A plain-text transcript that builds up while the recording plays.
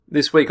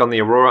This week on the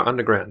Aurora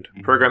Underground,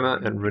 programmer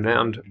and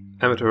renowned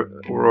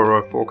amateur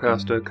aurora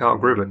forecaster Carl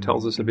Gruber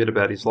tells us a bit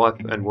about his life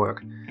and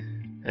work,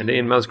 and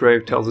Ian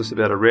Musgrave tells us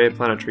about a rare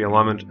planetary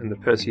alignment and the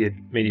Perseid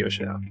meteor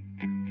shower.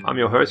 I'm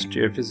your host,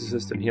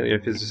 geophysicist and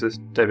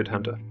heliophysicist David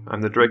Hunter.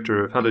 I'm the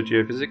director of Hunter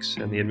Geophysics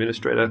and the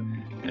administrator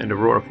and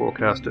aurora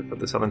forecaster for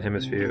the Southern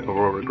Hemisphere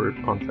Aurora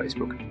Group on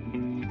Facebook.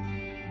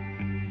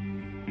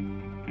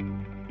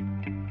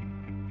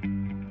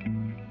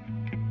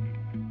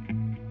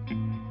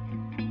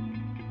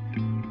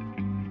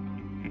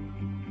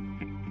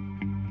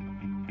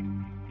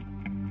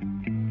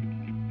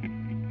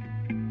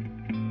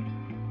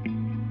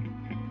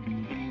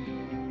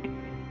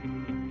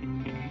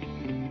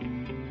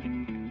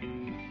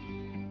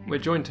 We're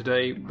joined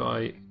today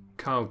by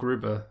Carl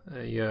Gruber,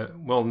 a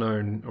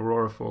well-known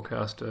aurora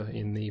forecaster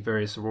in the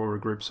various aurora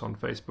groups on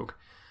Facebook.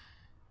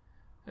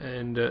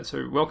 And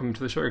so welcome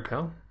to the show,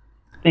 Carl.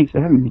 Thanks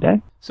for having me,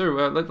 Dave. So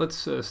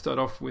let's start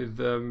off with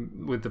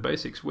the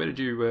basics. Where did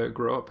you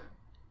grow up?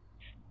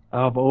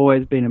 I've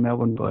always been a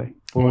Melbourne boy.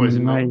 Always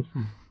in Melbourne?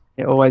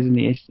 Yeah, always in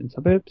the eastern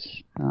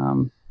suburbs.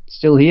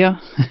 Still here.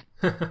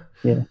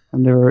 Yeah, I've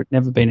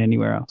never been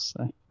anywhere else.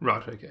 So.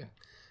 Right, okay.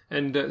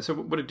 And so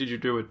what did you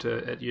do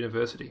at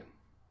university?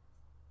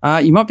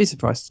 You might be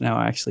surprised to know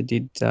I actually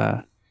did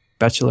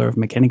Bachelor of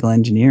Mechanical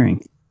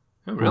Engineering.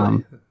 Oh,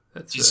 really?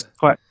 That's just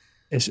quite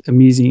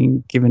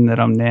amusing given that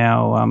I'm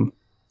now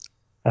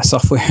a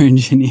software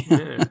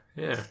engineer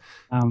yeah.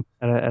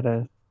 At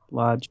a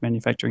large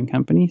manufacturing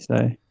company.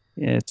 So,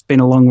 yeah, it's been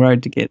a long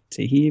road to get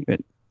to here,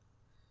 but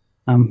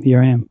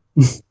here I am.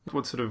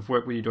 What sort of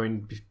work were you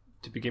doing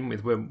to begin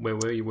with? Where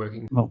were you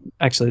working? Well,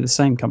 actually, the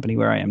same company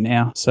where I am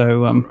now.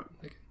 So, Right.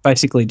 Okay.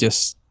 basically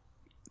just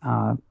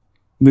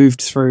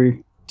moved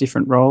through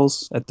different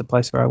roles at the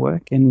place where I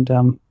work and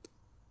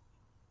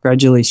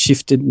gradually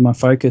shifted my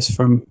focus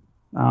from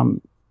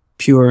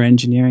pure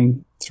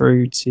engineering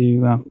through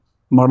to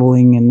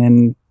modelling and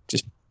then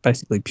just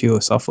basically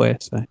pure software.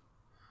 So,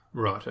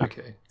 Right,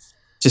 okay.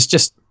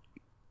 Just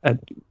a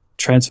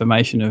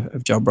transformation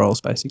of job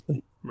roles,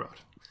 basically. Right.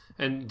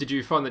 And did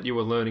you find that you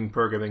were learning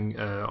programming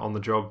on the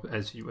job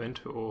as you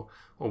went, or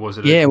was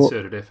it a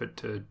concerted effort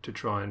to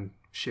try and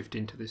shift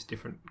into this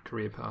different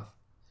career path?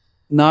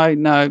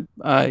 No,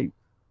 I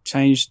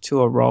changed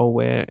to a role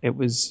where it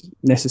was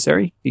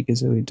necessary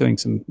because we were doing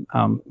some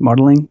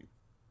modelling,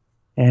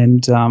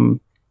 and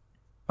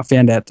I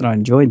found out that I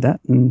enjoyed that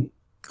and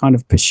kind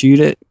of pursued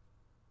it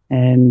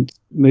and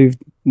moved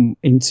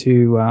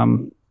into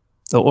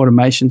the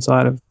automation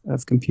side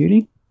of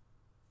computing.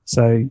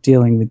 So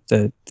dealing with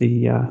the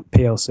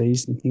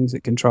PLCs and things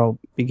that control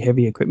big,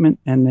 heavy equipment.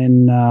 And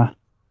then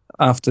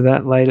after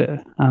that,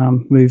 later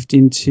moved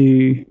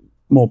into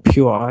more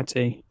pure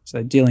IT.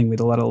 So dealing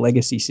with a lot of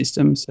legacy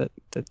systems that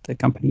the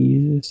company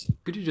uses.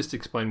 Could you just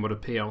explain what a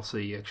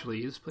PLC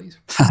actually is, please?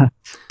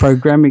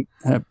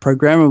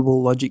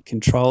 Programmable logic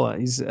controller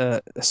is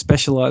a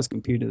specialized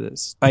computer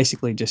that's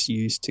basically just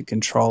used to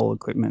control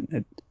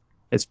equipment.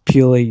 It's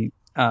purely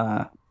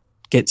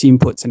gets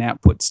inputs and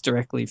outputs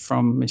directly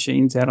from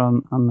machines out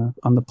on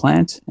the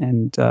plant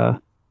and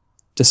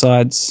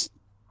decides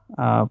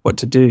what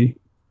to do.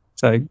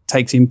 So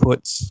takes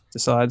inputs,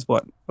 decides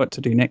what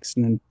to do next,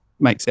 and then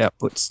makes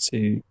outputs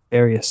to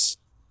various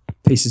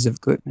pieces of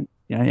equipment.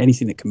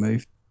 Anything that can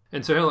move.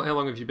 And so, how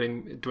long have you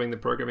been doing the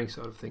programming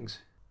side of things?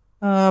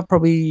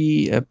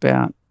 Probably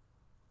about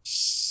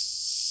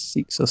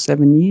 6 or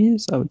 7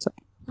 years, I would say.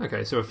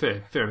 Okay, so a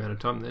fair amount of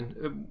time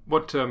then.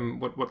 What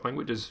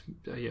languages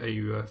are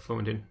you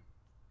fluent in?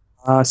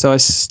 So I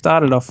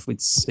started off with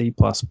C++,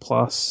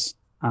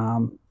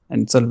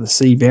 and sort of the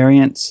C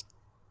variants,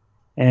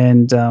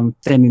 and then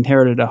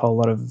inherited a whole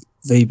lot of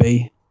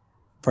VB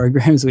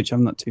programs, which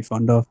I'm not too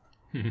fond of,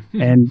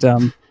 and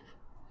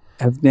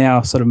have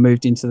now sort of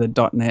moved into the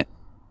 .NET,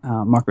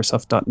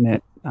 Microsoft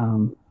 .NET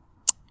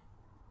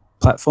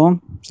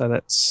platform. So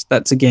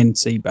that's again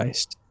C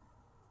based.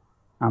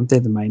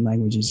 They're the main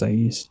languages I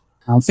use.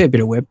 A fair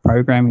bit of web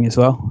programming as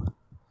well.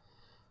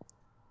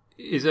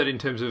 Is that in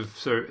terms of,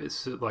 so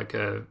it's like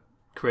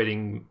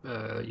creating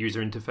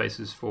user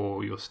interfaces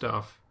for your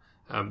staff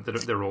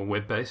that they're all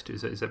web-based?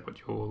 Is that what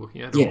you're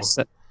looking at? Yes,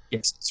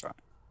 that's right.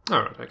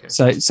 All right, okay.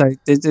 So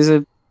there's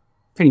a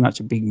pretty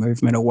much a big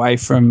movement away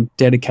from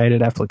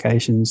dedicated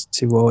applications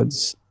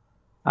towards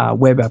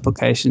web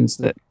applications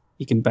that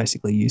you can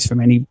basically use from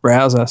any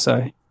browser.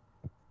 So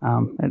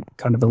it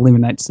kind of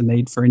eliminates the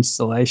need for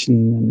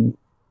installation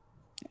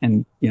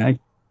and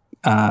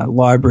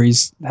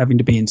libraries having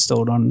to be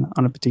installed on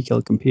a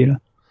particular computer.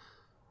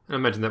 I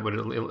imagine that would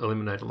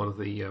eliminate a lot of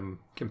the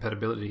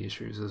compatibility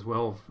issues as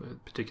well,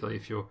 particularly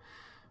if you're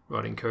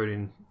writing code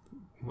in,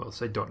 well,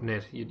 say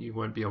 .NET, you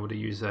won't be able to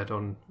use that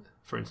on,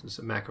 for instance,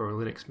 a Mac or a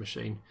Linux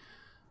machine.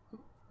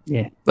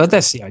 Yeah, but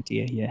that's the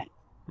idea, yeah.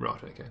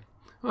 Right, okay.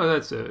 Well,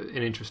 that's an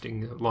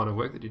interesting line of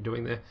work that you're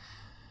doing there.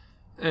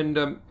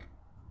 And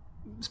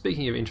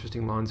speaking of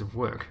interesting lines of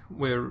work,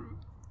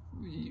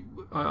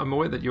 I'm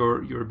aware that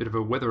you're a bit of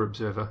a weather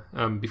observer.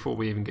 Before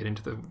we even get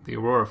into the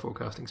aurora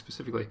forecasting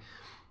specifically,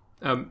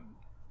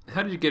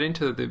 How did you get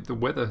into the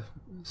weather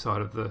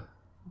side of the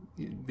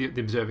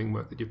observing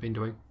work that you've been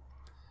doing?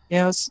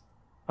 Yeah,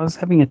 I was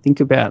having a think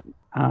about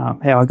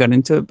how I got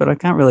into it, but I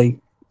can't really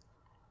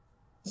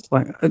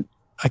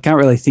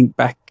think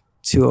back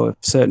to a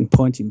certain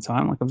point in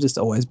time. Like I've just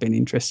always been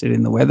interested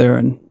in the weather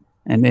and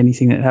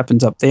anything that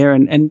happens up there,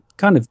 and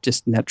kind of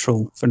just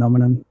natural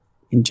phenomenon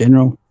in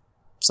general.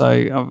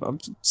 So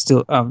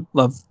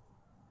I'm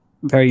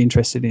very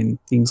interested in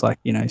things like,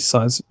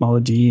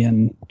 seismology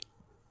and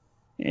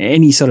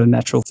any sort of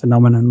natural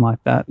phenomenon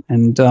like that,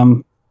 and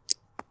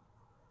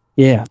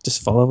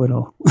just follow it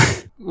all.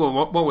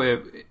 Well, while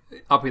we're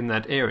up in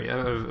that area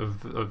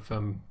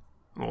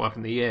up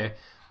in the air,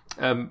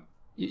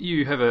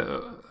 you have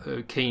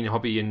a keen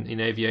hobby in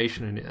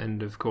aviation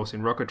and of course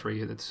in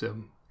rocketry. That's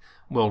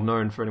well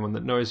known for anyone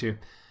that knows you.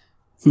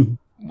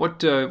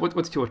 What's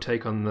your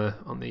take on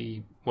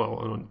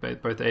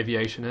both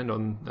aviation and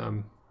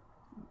on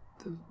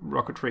the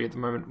rocketry at the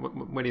moment?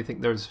 Where do you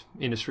think those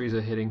industries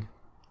are heading?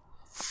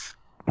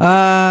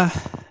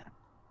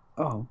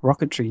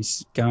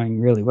 Rocketry's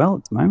going really well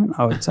at the moment,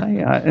 I would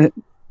say.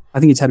 I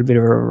think it's had a bit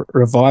of a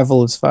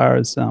revival as far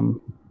as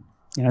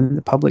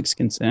the public's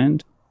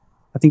concerned.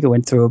 I think it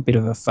went through a bit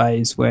of a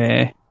phase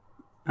where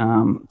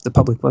the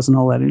public wasn't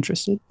all that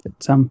interested,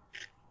 but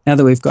now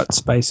that we've got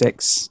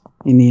SpaceX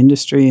in the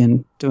industry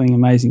and doing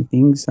amazing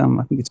things, I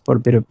think it's brought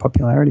a bit of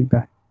popularity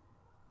back.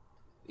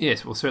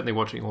 Yes, well, certainly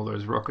watching all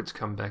those rockets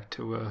come back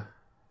to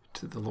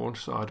the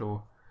launch site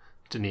or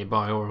to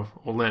nearby, or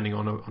landing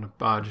on a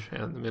barge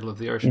out in the middle of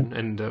the ocean, yeah.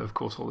 And of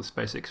course all the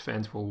SpaceX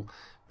fans will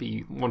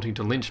be wanting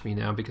to lynch me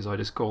now because I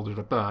just called it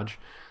a barge,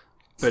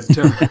 but it's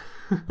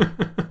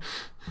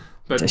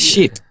a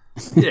ship.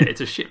 Yeah, it's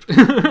a ship.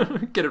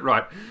 Get it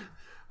right.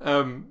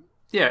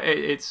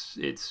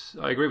 It's.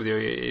 I agree with you.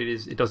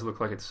 It does look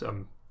like it's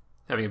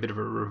having a bit of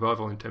a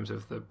revival in terms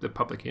of the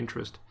public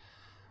interest.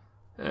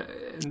 I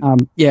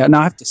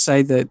have to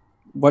say that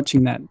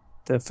watching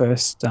the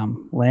first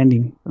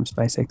landing from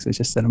SpaceX was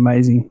just an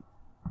amazing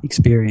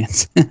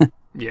experience.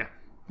 Yeah.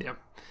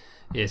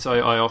 So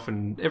I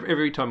often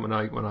every time when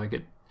I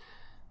get,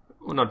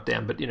 well, not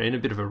down, but in a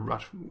bit of a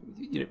rut,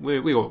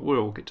 we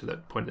all get to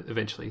that point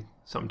eventually.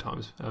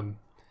 Sometimes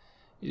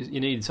you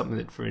need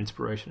something for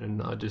inspiration,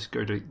 and I just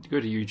go to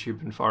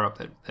YouTube and fire up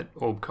that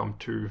Orbcom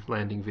 2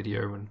 landing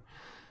video, and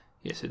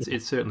yes,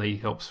 it certainly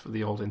helps for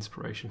the old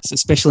inspiration.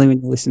 Especially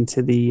when you listen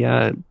to the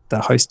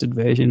hosted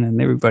version, and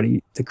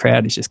the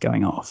crowd is just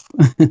going off.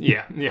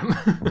 Yeah.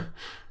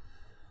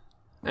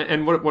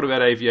 And what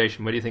about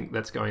aviation? Where do you think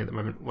that's going at the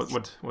moment?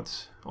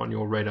 What's on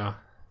your radar?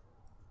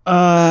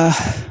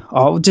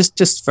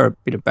 Just for a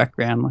bit of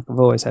background, like I've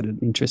always had an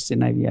interest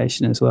in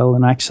aviation as well,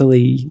 and I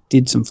actually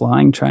did some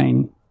flying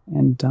training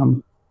and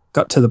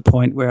got to the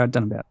point where I'd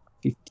done about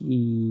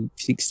 50,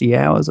 60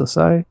 hours or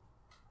so,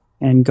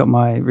 and got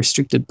my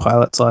restricted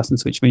pilot's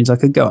license, which means I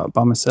could go up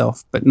by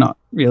myself but not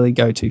really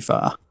go too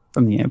far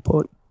from the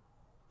airport.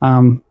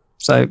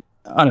 So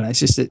I don't know, it's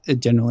just a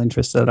general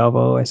interest that I've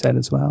always had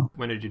as well.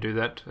 When did you do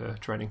that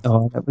training?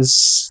 Oh, that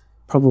was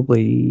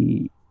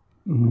probably,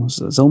 it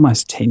was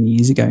almost 10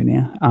 years ago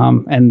now.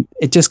 And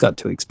it just got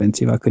too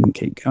expensive. I couldn't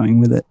keep going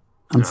with it,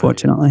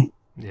 unfortunately.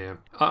 Yeah.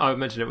 I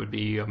imagine it would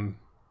be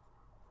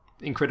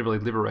incredibly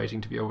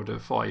liberating to be able to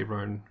fly your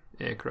own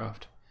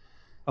aircraft.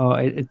 Oh,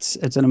 it's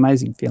an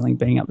amazing feeling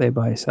being up there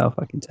by yourself,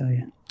 I can tell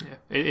you. Yeah,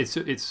 it's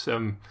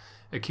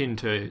akin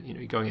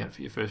to going out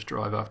for your first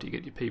drive after you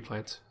get your P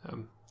plates.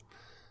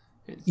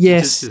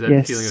 Yes.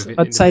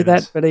 I'd say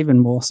that, but even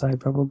more so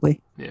probably.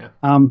 Yeah.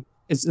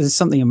 There's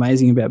something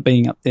amazing about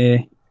being up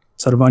there,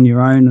 sort of on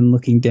your own and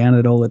looking down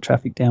at all the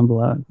traffic down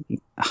below. You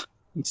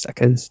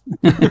suckers.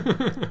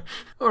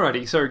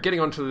 Alrighty, so getting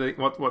on to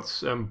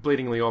what's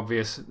bleedingly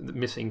obvious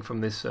missing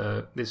from this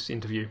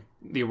interview,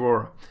 the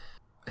aurora.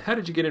 How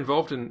did you get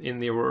involved in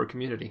the aurora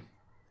community?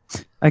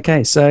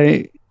 Okay,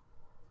 so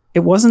it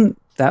wasn't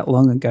that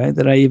long ago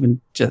that I even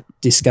just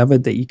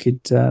discovered that you could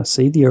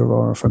see the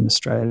aurora from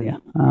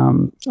Australia.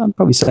 So I'd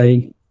probably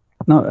say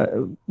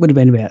would have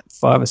been about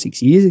 5 or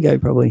 6 years ago,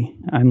 probably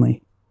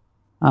only.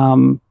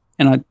 And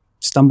I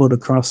stumbled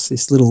across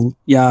this little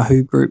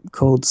Yahoo group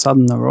called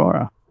Southern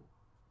Aurora,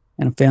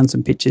 and I found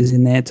some pictures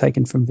in there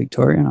taken from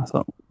Victoria, and I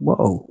thought,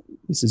 whoa,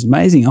 this is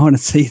amazing. I want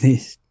to see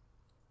this.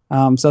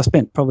 So I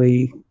spent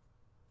probably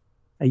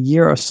a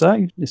year or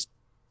so just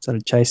sort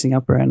of chasing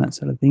up around that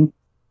sort of thing.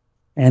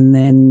 And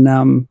then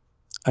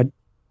I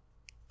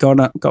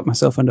got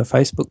myself onto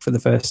Facebook for the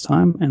first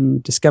time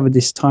and discovered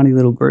this tiny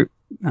little group,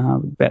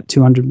 about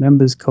 200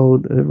 members,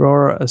 called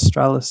Aurora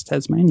Australis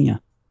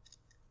Tasmania.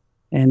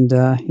 And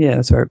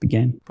that's where it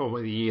began.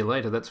 Probably a year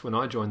later, that's when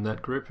I joined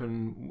that group,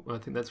 and I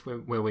think that's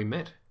where we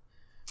met.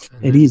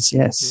 It is,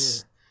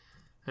 yes.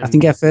 Yeah. I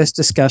think our first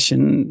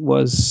discussion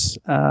was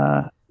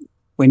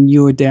when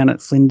you were down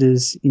at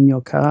Flinders in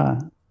your car,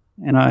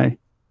 and I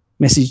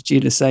messaged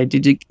you to say,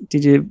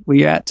 were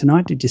you out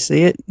tonight? Did you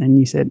see it? And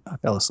you said, I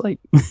fell asleep.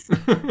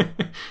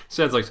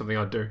 Sounds like something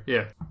I'd do,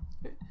 yeah.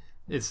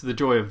 It's the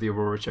joy of the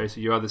Aurora Chaser.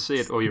 You either see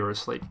it or you're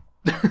asleep.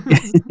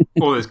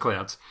 Or there's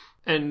clouds.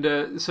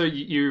 And so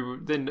you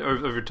then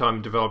over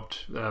time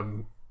developed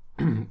the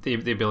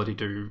ability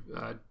to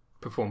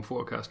perform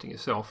forecasting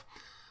yourself.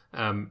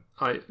 From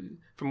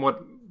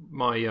what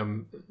my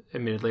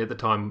admittedly at the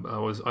time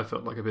I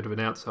felt like a bit of an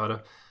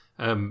outsider.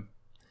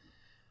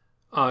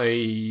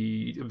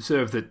 I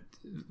observed that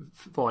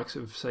the likes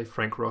of, say,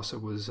 Frank Rosser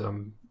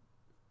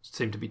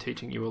seemed to be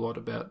teaching you a lot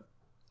about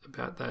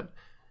that.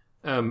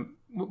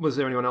 Was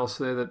there anyone else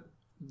there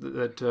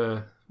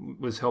that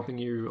was helping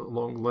you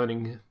along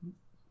learning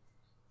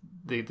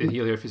the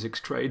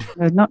heliophysics trade?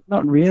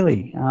 Not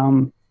really.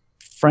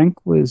 Frank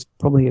was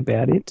probably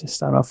about it to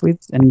start off with,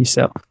 and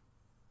yourself.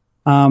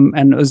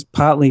 And it was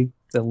partly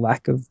the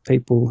lack of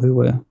people who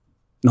were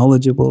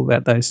knowledgeable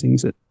about those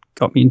things that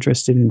got me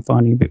interested in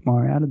finding a bit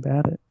more out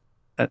about it.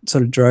 That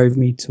sort of drove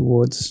me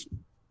towards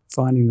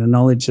finding the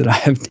knowledge that I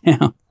have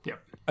now. Yeah.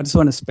 I just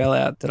want to spell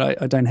out that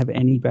I don't have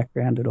any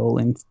background at all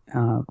in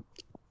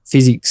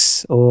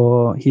physics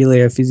or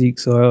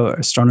heliophysics or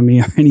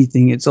astronomy or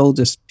anything. It's all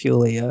just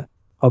purely a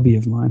hobby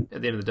of mine.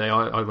 At the end of the day,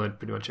 I learned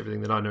pretty much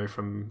everything that I know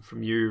from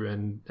you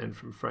and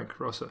from Frank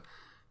Rosser.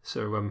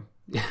 So,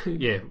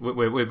 yeah,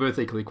 we're both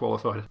equally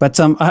qualified. But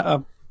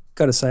I've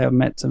got to say I've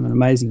met some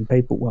amazing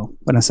people. Well,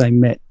 when I say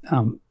met,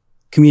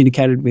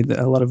 communicated with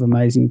a lot of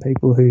amazing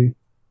people who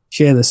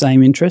share the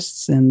same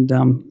interests and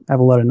have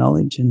a lot of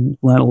knowledge and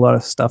learn a lot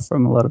of stuff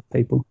from a lot of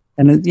people.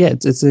 And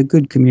it's a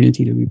good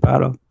community to be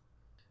part of.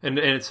 And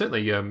it's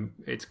certainly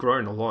it's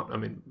grown a lot. I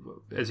mean,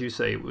 as you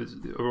say, it was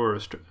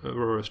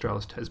Aurora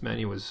Australis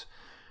Tasmania was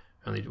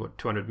only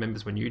 200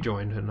 members when you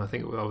joined, and I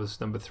think I was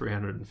number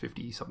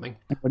 350 something.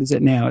 What is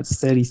it now? It's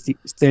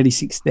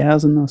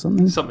 36,000 or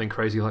something. Something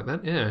crazy like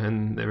that, yeah.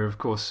 And there are of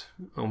course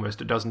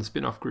almost a dozen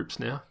spin-off groups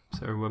now.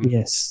 So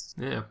yes,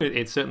 yeah,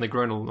 it's certainly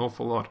grown an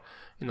awful lot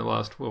in the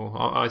last. Well,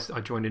 I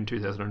joined in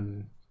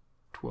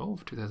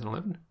 2012,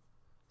 2011,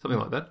 something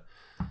like that.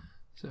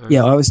 So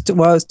yeah, it was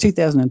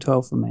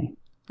 2012 for me.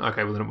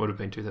 Okay, well then it would have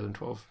been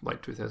 2012,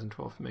 late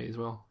 2012 for me as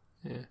well.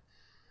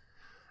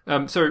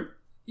 Yeah. So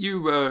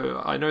you,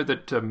 I know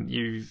that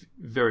you've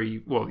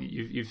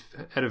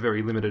had a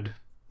very limited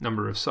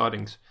number of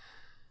sightings.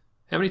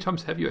 How many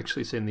times have you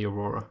actually seen the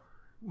aurora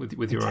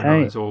with your own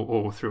eyes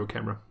or through a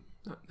camera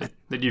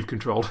that you've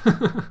controlled?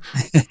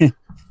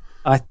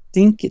 I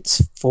think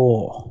it's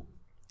 4.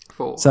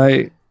 4.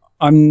 So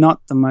I'm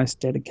not the most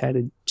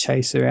dedicated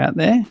chaser out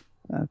there.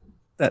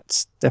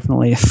 That's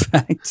definitely a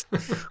fact.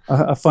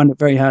 I find it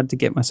very hard to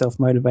get myself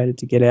motivated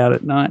to get out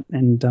at night,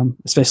 and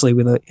especially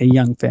with a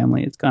young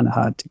family, it's kind of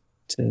hard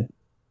to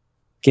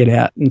get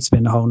out and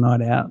spend a whole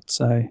night out.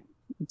 So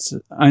it's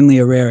only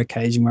a rare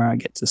occasion where I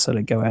get to sort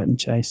of go out and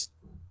chase.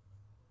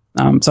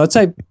 So I'd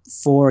say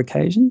 4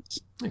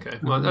 occasions. Okay,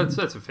 well that's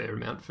a fair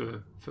amount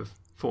for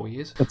 4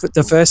 years.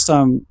 The first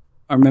time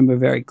I remember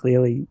very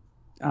clearly,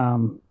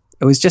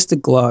 it was just a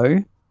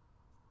glow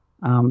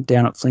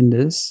down at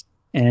Flinders,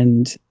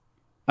 and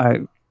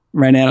I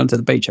ran out onto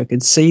the beach. I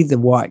could see the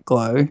white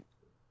glow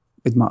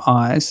with my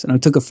eyes, and I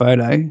took a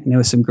photo, and there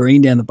was some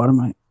green down the bottom.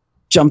 I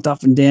jumped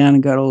up and down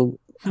and got all,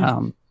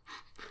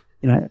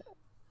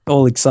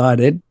 all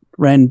excited,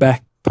 ran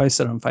back,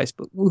 posted on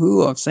Facebook,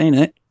 woohoo, I've seen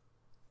it,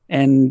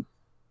 and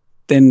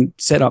then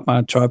set up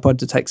my tripod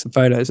to take some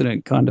photos, and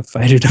it kind of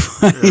faded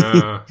away.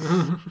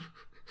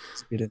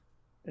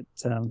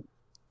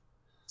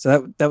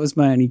 So that was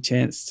my only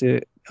chance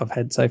I've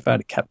had so far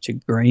to capture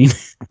green.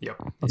 Yep.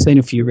 I've seen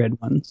a few red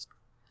ones.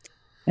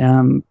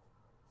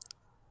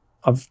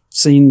 I've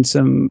seen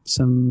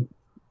some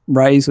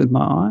rays with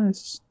my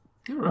eyes.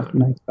 Right.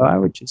 Naked eye,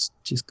 which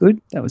is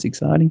good. That was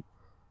exciting.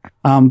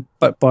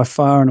 But by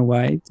far and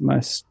away, the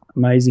most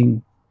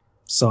amazing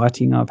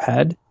sighting I've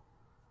had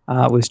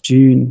was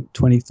June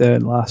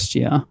 23rd last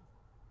year,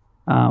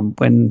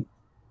 when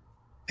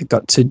it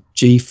got to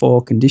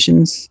G4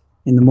 conditions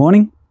in the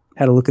morning.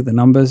 Had a look at the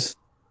numbers,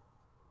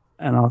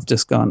 and I've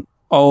just gone,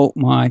 oh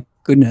my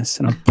goodness.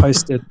 And I've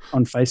posted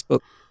on Facebook,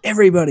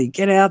 everybody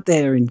get out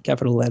there in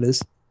capital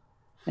letters,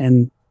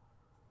 and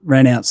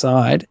ran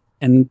outside,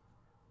 and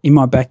in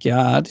my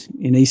backyard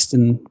in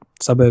eastern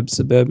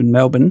suburban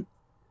Melbourne,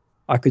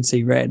 I could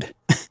see red.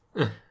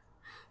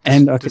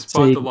 And I could see,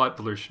 despite the light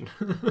pollution.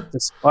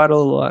 Despite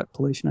all the light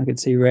pollution, I could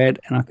see red,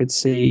 and I could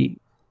see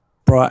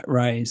bright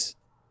rays.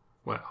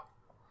 Wow.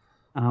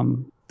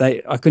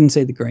 I couldn't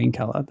see the green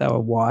colour; they were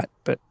white,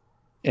 but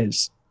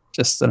it's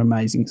just an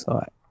amazing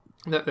sight.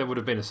 That would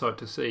have been a sight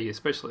to see,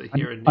 especially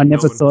here in I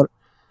never Melbourne.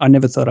 I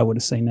never thought I would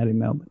have seen that in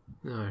Melbourne.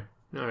 No.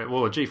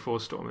 Well, a G4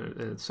 storm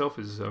in itself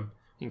is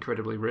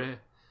incredibly rare.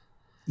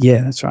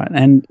 Yeah, that's right.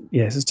 And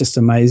yes, it's just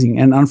amazing.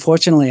 And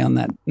unfortunately, on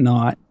that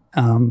night,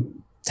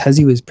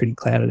 Tassie was pretty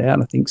clouded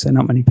out, I think, so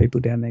not many people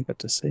down there got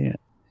to see it.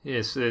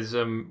 Yes, there's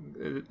a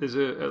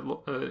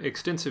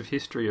extensive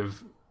history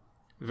of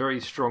very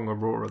strong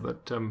aurora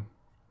that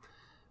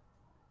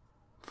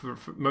for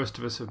most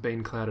of us have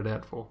been clouded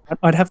out for.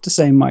 I'd have to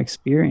say, in my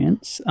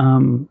experience,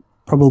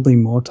 probably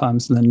more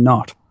times than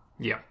not.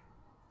 Yeah.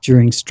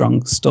 During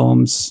strong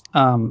storms,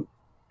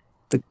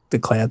 the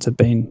clouds have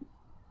been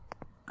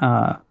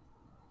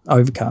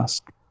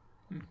overcast.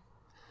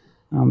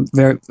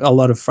 a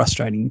lot of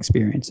frustrating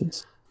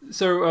experiences.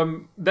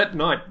 So that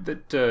night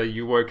that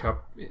you woke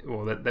up,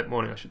 or that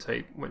morning I should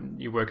say, when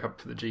you woke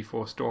up for the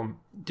G4 storm,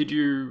 did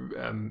you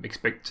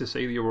expect to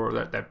see the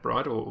aurora that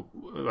bright, or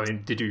I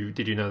mean, did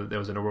you know that there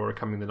was an aurora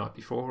coming the night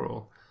before?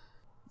 Or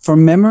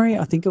from memory,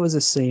 I think it was a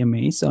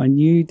CME, so I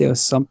knew there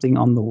was something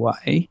on the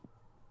way.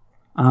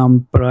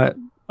 But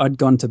I'd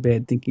gone to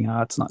bed thinking,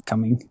 it's not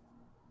coming.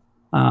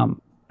 And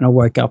I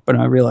woke up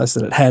and I realized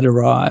that it had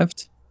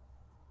arrived,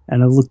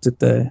 and I looked at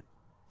the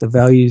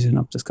values and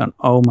I've just gone,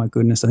 oh my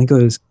goodness, I think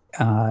it was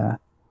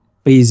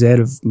BZ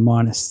of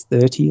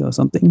 -30 or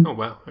something. Oh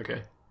wow,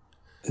 okay.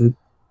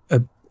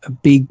 A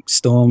big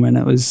storm, and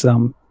it was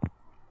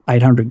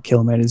 800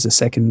 kilometers a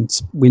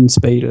second wind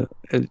speed,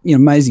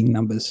 amazing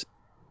numbers.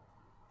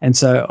 And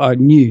so I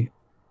knew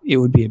it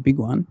would be a big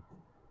one.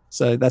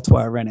 So that's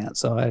why I ran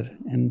outside,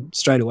 and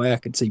straight away I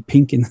could see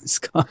pink in the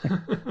sky.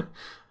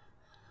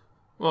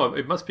 Well,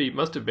 it must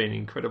have been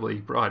incredibly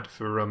bright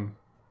for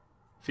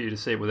you to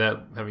see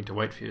without having to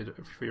wait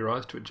for your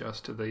eyes to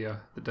adjust to the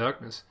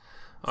darkness.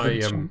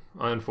 I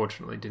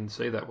unfortunately didn't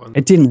see that one.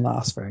 It didn't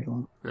last very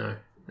long. No.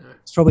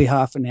 It's probably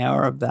half an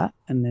hour of that,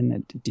 and then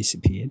it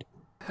disappeared.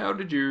 How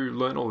did you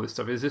learn all this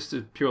stuff? Is this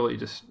purely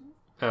just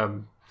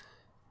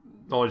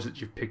knowledge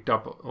that you've picked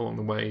up along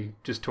the way,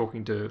 just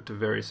talking to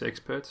various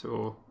experts,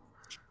 or?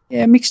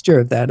 Yeah, a mixture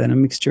of that and a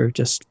mixture of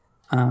just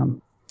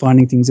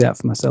finding things out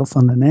for myself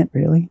on the net,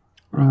 really.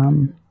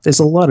 There's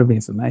a lot of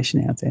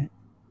information out there.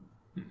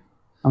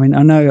 I mean,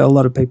 I know a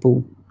lot of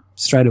people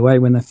straight away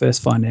when they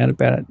first find out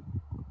about it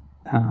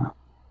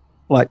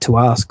like to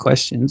ask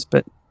questions,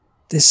 but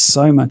there's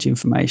so much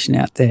information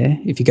out there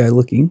if you go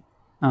looking.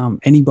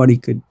 Anybody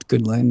could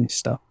learn this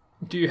stuff.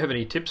 Do you have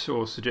any tips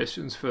or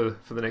suggestions for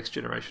the next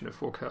generation of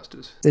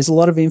forecasters? There's a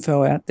lot of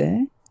info out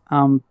there,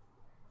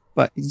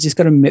 but you just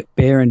got to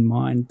bear in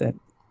mind that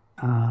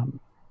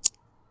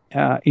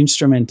our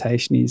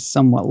instrumentation is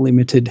somewhat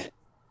limited.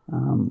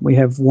 We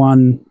have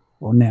one,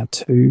 or now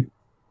two,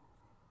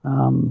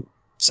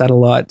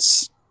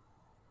 satellites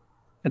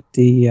at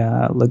the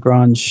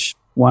Lagrange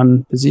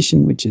 1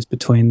 position, which is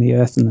between the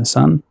Earth and the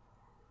Sun,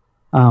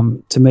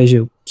 to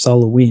measure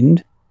solar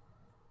wind.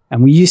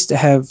 And we used to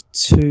have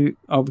two.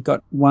 We've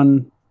got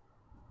one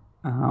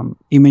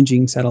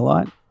imaging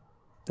satellite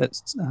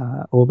that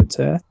orbits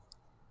Earth.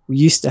 We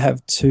used to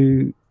have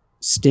two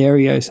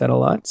stereo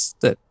satellites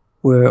that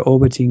were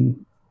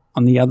orbiting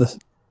on the other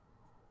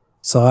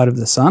side of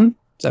the Sun.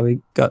 So we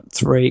got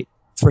three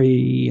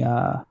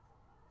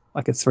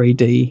like a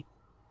 3D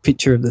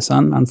picture of the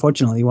Sun.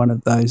 Unfortunately, one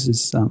of those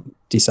is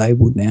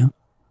disabled now.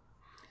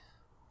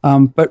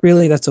 But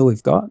really, that's all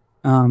we've got.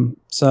 I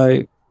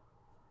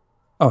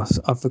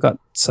forgot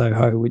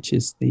SOHO, which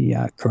is the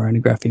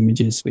coronagraph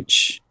images,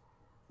 which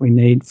we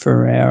need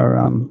for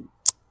our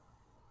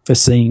for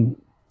seeing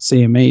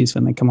CMEs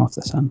when they come off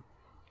the Sun.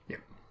 Yeah.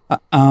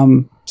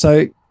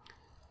 So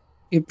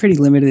you're pretty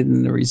limited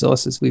in the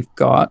resources we've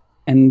got,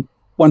 and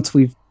once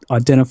we've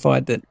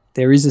identified that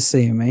there is a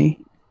CME,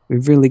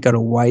 we've really got to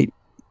wait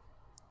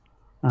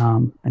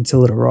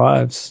until it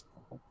arrives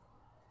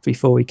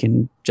before we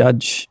can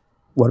judge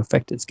what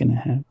effect it's going to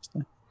have. So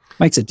it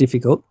makes it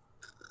difficult.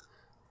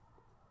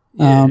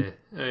 Yeah,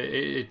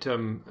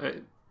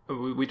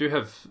 we do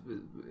have,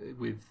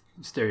 with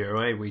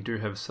Stereo A, we do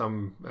have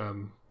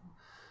some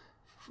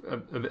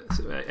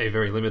a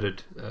very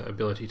limited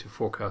ability to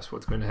forecast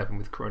what's going to happen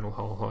with coronal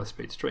hole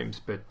high-speed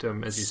streams. But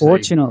as you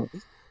say,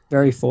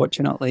 very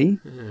fortunately,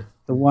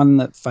 the one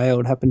that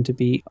failed happened to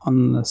be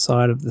on the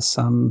side of the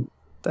Sun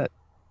that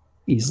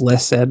is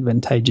less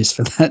advantageous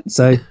for that.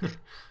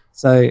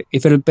 So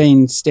if it had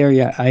been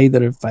Stereo A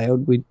that had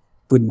failed, we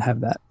wouldn't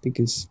have that,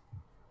 because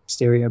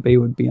Stereo B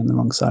would be on the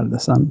wrong side of the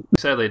Sun.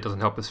 Sadly, it doesn't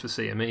help us for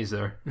CMEs,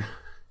 though.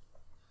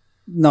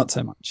 Not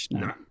so much,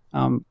 no.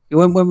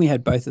 When we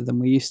had both of them,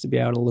 we used to be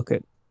able to look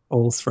at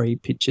all three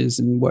pictures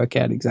and work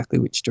out exactly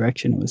which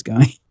direction it was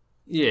going.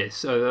 Yeah,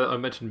 so I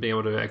imagine being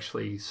able to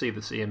actually see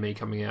the CME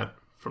coming out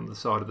from the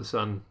side of the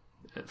Sun,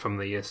 from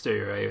the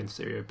Stereo A and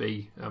Stereo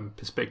B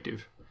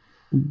perspective,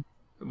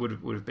 would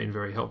have been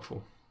very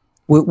helpful.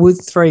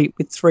 With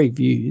three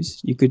views,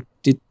 you could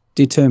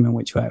determine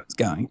which way it was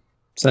going.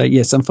 So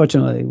yes,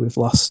 unfortunately, we've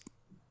lost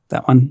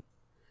that one.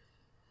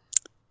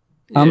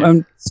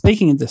 And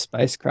speaking of the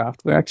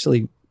spacecraft, we're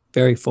actually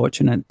very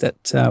fortunate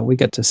that we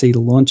got to see the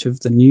launch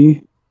of the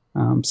new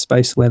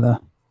space weather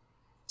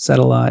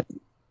satellite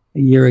a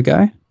year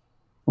ago,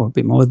 or a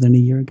bit more than a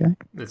year ago.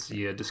 That's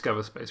the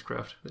Discover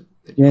spacecraft that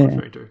you're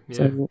referring to. Yeah.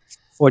 So we're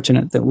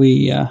fortunate that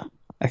we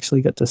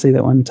actually got to see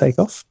that one take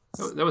off.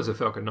 That was a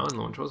Falcon 9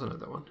 launch, wasn't it,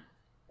 that one?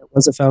 It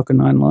was a Falcon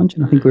 9 launch,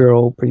 and I think we were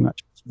all pretty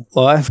much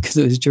live because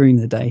it was during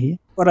the day here.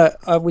 What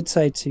I would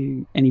say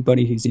to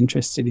anybody who's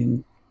interested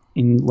in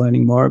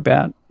learning more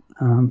about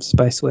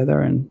space weather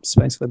and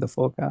space weather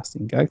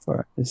forecasting, go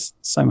for it. There's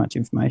so much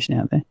information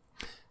out there.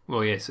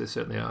 Well, yes, there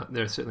certainly are.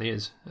 There certainly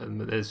is, and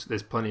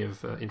there's plenty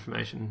of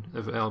information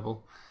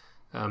available.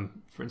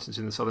 For instance,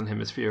 in the Southern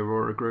Hemisphere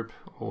Aurora group,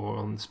 or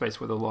on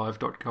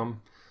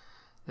spaceweatherlive.com,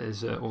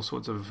 there's all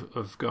sorts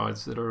of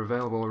guides that are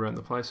available around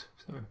the place.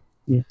 So.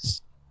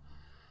 Yes.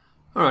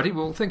 Alrighty,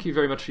 well, thank you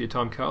very much for your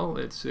time, Carl.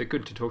 It's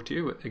good to talk to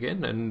you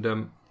again,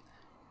 and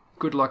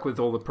good luck with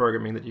all the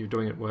programming that you're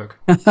doing at work.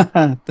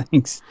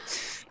 Thanks.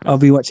 I'll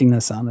be watching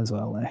the sun as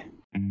well, though.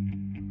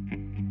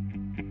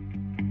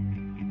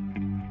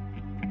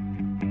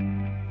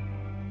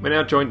 We're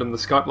now joined on the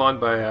Skype line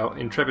by our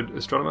intrepid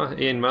astronomer,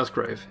 Ian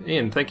Musgrave.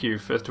 Ian, thank you,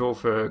 first of all,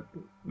 for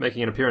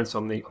making an appearance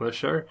on the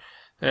show.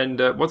 And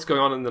what's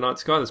going on in the night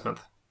sky this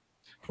month?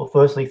 Well,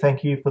 firstly,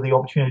 thank you for the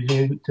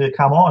opportunity to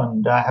come on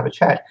and have a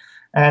chat.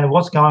 And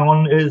what's going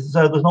on is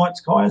the night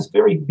sky is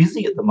very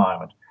busy at the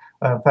moment.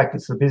 In fact,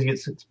 it's the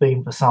busiest it's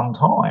been for some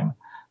time.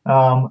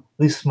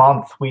 This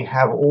month, we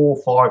have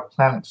all 5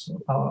 planets,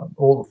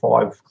 all the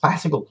 5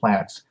 classical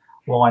planets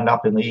lined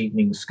up in the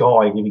evening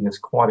sky, giving us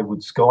quite a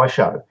good sky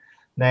show.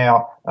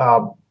 Now,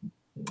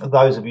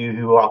 those of you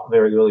who are up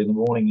very early in the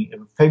morning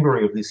in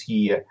February of this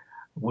year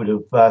would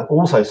have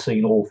also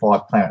seen all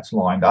 5 planets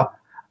lined up.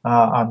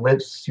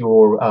 Unless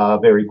you're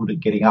very good at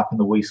getting up in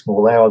the wee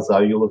small hours, though,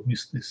 you'll have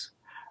missed this.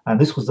 And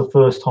this was the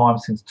first time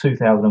since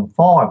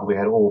 2005 we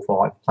had all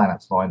 5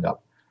 planets lined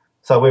up.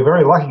 So we're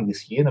very lucky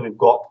this year that we've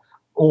got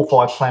all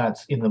 5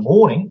 planets in the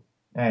morning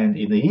and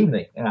in the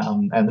evening.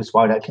 And this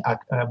won't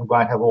we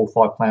won't have all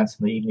 5 planets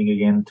in the evening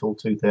again until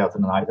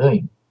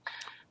 2018.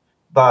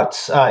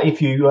 But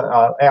if you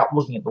are out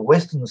looking at the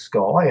western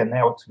sky, and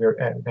now it's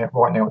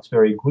right now it's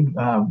very good.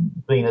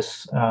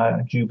 Venus,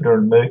 Jupiter,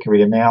 and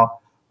Mercury are now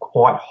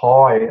quite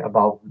high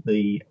above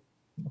the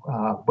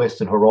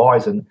western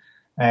horizon,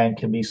 and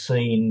can be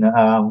seen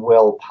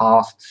well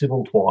past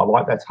civil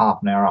twilight. That's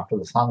half an hour after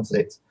the sun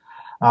sets.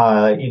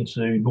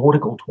 Into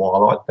nautical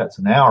twilight. That's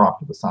an hour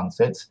after the sun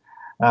sets.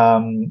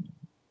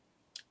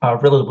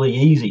 Relatively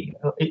easily,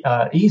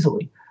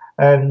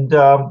 and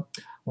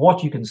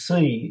what you can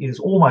see is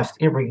almost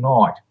every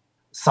night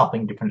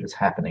something different is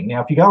happening.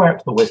 Now, if you go out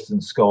to the western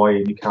sky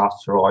and you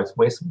cast your eyes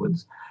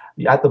westwards,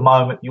 at the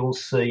moment you'll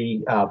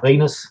see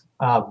Venus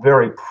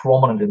very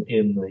prominent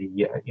in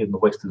the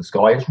western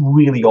sky. It's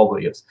really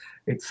obvious.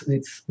 It's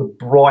the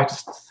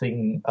brightest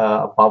thing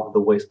above the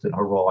western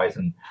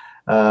horizon,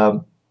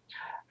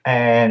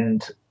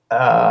 and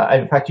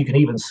in fact you can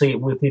even see it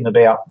within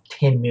about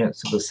 10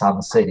 minutes of the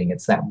sun setting.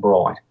 It's that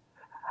bright.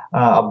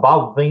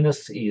 Above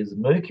Venus is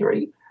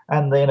Mercury.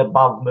 And then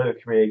above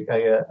Mercury,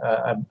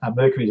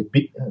 Mercury is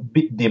a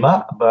bit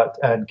dimmer,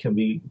 and can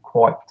be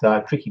quite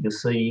tricky to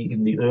see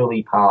in the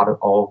early part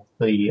of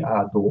the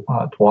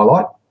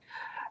twilight.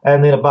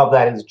 And then above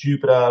that is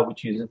Jupiter,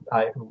 which is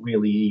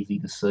really easy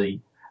to see.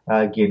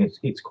 Again,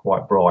 it's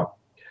quite bright.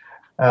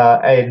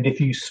 And if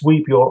you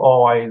sweep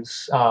your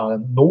eyes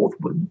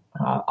northward,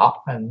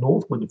 up and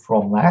northward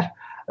from that,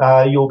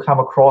 you'll come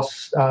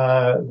across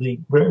the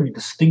very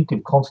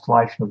distinctive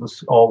constellation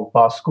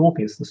of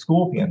Scorpius, the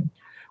Scorpion,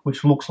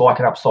 which looks like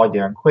an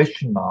upside-down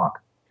question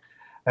mark.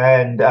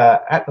 And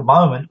at the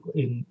moment,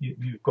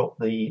 you've got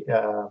the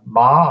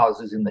Mars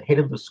is in the head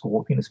of the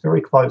Scorpion. It's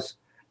very close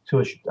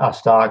to a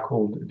star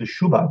called the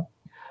Shuba,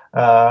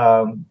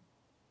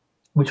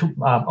 which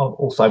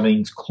also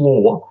means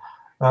claw.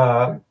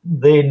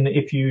 Then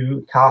if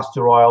you cast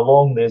your eye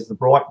along, there's the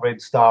bright red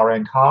star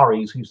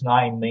Antares, whose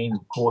name means,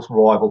 of course,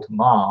 rival to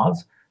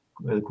Mars,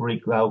 the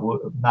Greek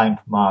name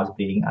for Mars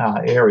being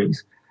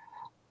Ares.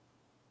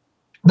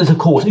 This, of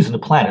course, isn't a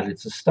planet,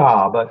 it's a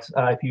star, but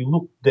if you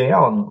look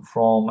down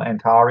from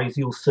Antares,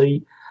 you'll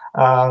see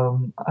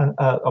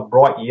a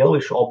bright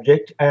yellowish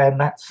object, and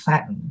that's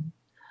Saturn.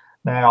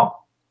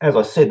 Now, as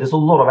I said, there's a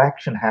lot of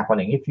action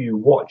happening. If you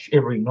watch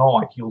every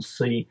night, you'll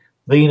see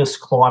Venus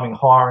climbing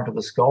higher into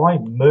the sky,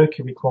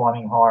 Mercury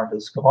climbing higher into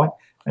the sky,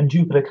 and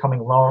Jupiter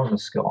coming lower in the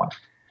sky.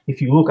 If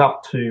you look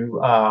up to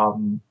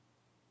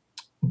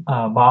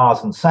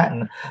Mars and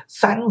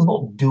Saturn's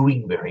not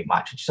doing very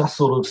much. It's just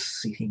sort of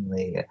sitting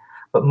there.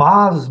 But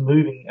Mars is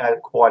moving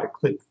at quite a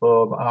clip.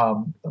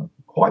 For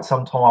quite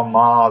some time,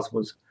 Mars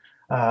was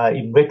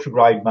in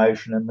retrograde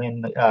motion, and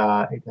then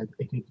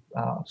it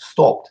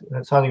stopped.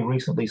 It's only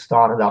recently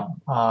started up,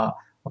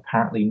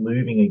 apparently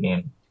moving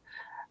again.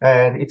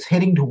 And it's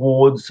heading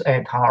towards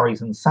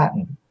Antares and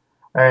Saturn.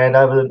 And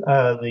over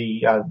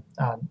the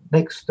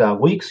next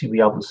weeks, you'll be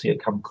able to see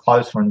it come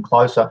closer and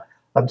closer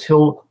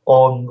until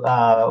on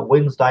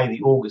Wednesday,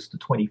 August the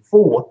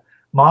 24th,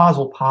 Mars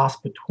will pass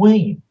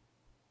between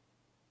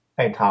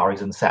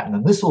Antares and Saturn,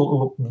 and this will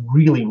look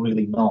really,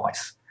 really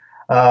nice.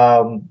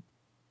 And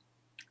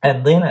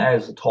then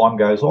as the time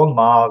goes on,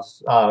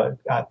 Mars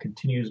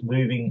continues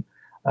moving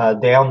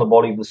down the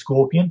body of the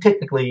Scorpion.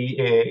 Technically,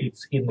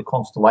 it's in the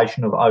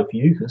constellation of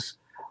Ophiuchus.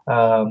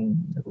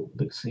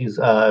 This is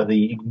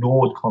the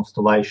ignored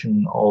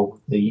constellation of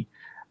the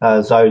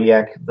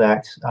zodiac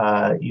that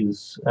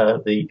is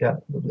the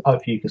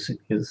Ophiuchus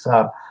is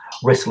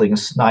wrestling a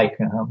snake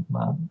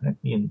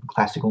in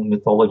classical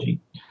mythology.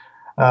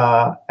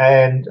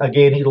 And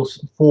again, it'll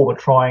form a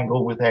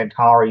triangle with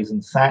Antares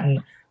and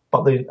Saturn,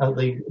 but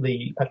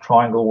the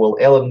triangle will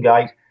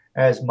elongate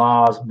as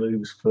Mars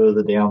moves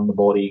further down the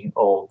body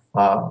of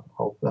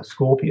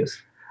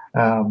Scorpius.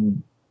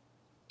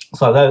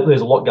 So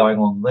there's a lot going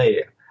on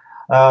there.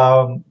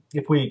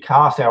 If we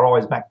cast our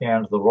eyes back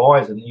down to the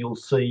horizon, you'll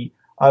see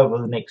over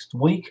the next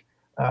week,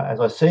 as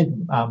I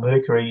said,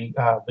 Mercury,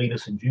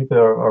 Venus, and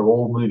Jupiter are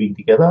all moving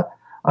together.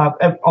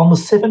 On the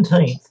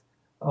 17th,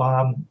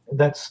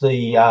 that's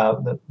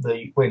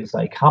the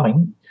Wednesday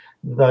coming,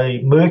 the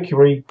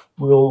Mercury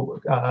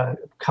will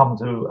come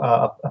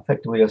to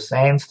effectively a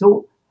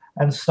standstill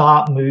and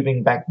start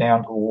moving back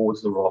down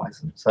towards the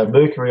horizon. So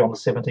Mercury on the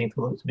 17th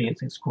will be at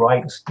its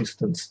greatest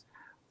distance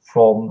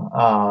from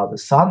the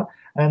Sun,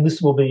 and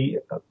this will be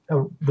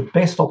the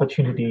best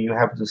opportunity you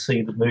have to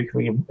see the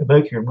Mercury in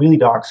really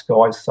dark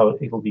skies, so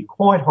it'll be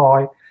quite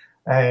high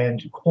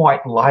and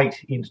quite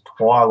late into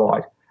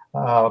twilight.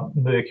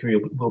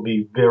 Mercury will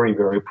be very,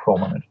 very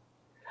prominent.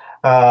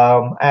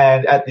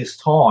 And at this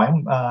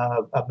time,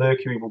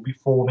 Mercury will be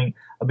forming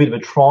a bit of a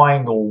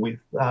triangle with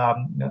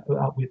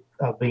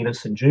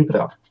Venus and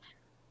Jupiter.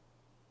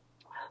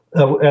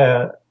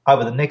 Over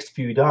the next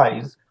few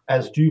days,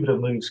 as Jupiter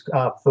moves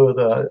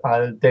further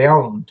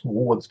down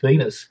towards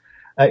Venus,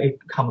 it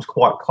comes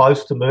quite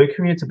close to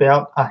Mercury. It's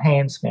about a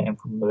handspan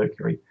from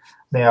Mercury.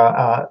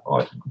 Now,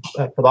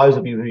 for those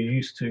of you who are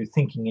used to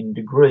thinking in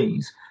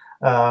degrees,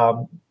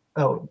 finding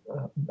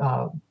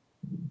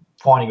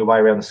your way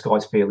around the sky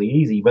is fairly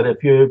easy. But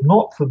if you're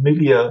not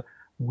familiar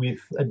with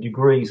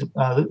degrees,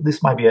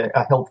 this may be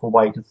a helpful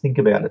way to think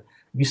about it.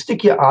 If you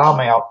stick your arm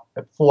out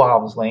at full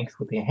arm's length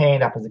with your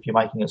hand up as if you're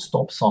making a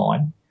stop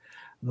sign,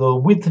 the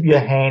width of your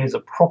hand is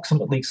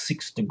approximately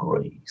 6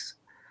 degrees.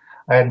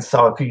 And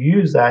so if you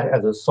use that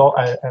as your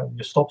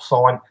stop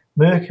sign,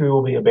 Mercury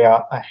will be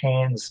about a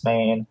hand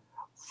span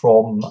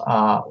from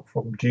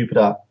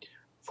Jupiter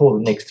for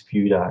the next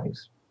few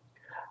days,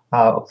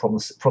 from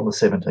the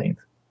 17th.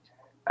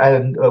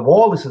 And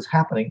while this is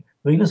happening,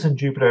 Venus and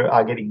Jupiter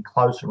are getting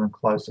closer and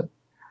closer.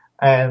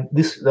 And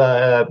this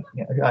culminates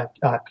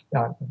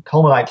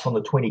on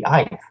the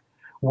 28th,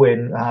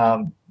 when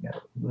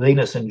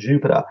Venus and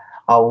Jupiter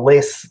are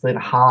less than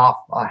half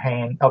a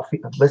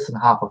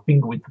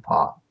finger width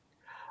apart.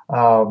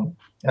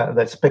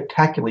 They're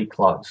spectacularly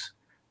close.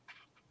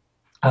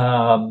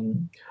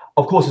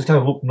 Of course, it's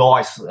going to look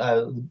nice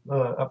a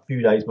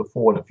few days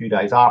before and a few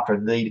days after.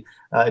 Indeed,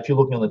 if you're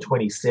looking on the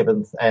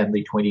 27th and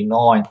the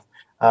 29th,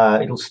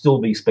 it'll still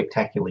be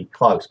spectacularly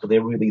close, but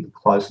they're really the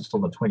closest on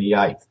the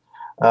 28th.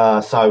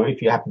 So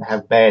if you happen to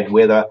have bad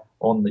weather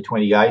on the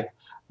 28th,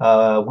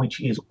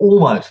 which is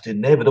almost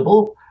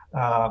inevitable,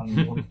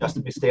 we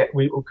just missed out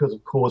because,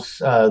 of course,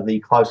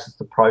 the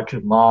closest approach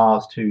of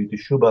Mars to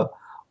Dushuba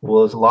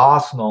was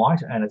last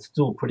night, and it's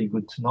still pretty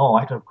good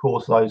tonight. Of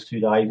course, those 2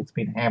 days it's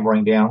been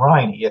hammering down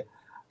rain here,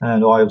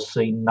 and I have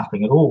seen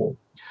nothing at all.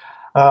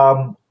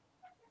 And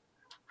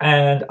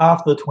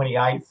after the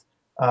 28th,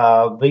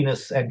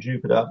 Venus and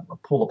Jupiter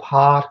pull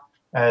apart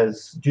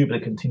as Jupiter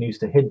continues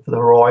to head for the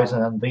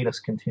horizon and Venus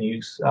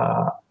continues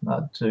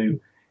to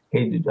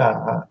head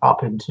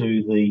up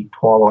into the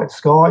twilight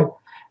sky.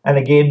 And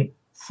again,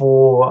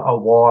 for a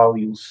while,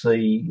 you'll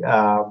see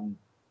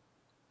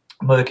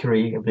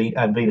Mercury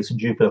and Venus and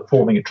Jupiter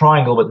forming a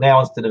triangle, but now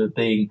instead of it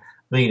being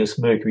Venus,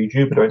 Mercury,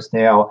 Jupiter, it's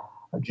now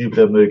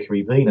Jupiter,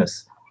 Mercury,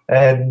 Venus.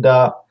 And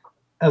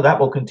that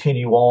will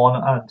continue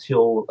on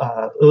until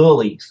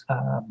early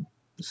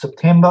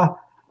September,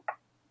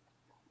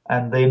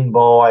 and then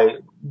by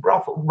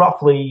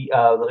roughly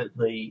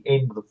the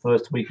end of the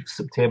first week of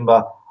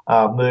September,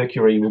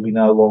 Mercury will be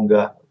no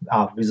longer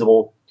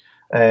visible,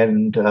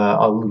 and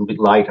a little bit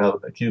later,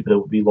 Jupiter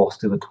will be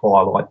lost in the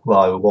twilight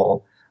glow,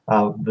 while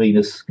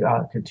Venus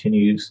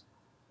continues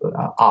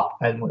up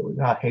and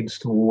heads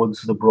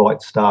towards the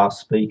bright star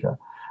Spica.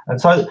 And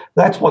so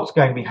that's what's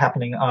going to be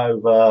happening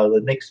over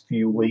the next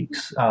few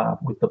weeks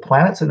with the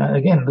planets. And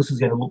again, this is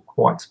going to look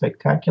quite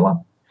spectacular.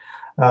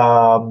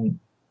 And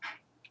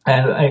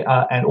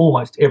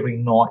almost every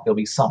night there'll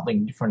be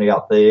something different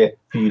out there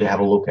for you to have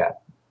a look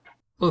at.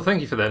 Well,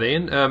 thank you for that,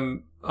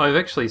 Ian. I've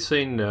actually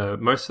seen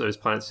most of those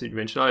planets that you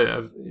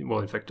mentioned. Well,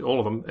 in fact, all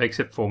of them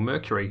except for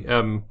Mercury.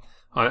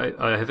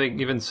 I have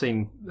even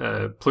seen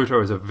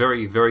Pluto as a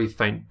very, very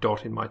faint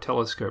dot in my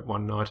telescope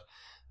one night.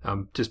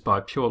 Just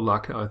by pure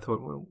luck, I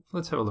thought, well,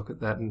 let's have a look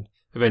at that. And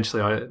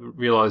eventually I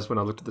realized when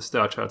I looked at the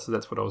star charts that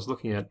that's what I was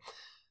looking at.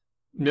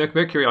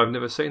 Mercury I've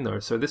never seen, though,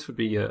 so this would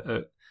be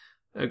a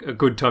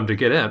good time to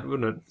get out,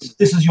 wouldn't it?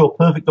 This is your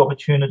perfect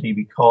opportunity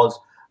because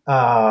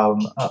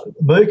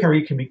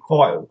Mercury can be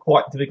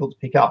quite difficult to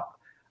pick up.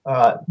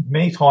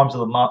 Many times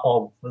of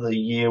the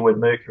year when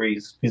Mercury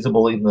is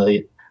visible in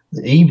the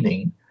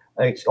evening,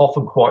 it's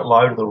often quite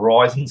low to the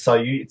horizon, so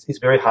it's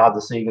very hard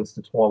to see against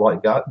the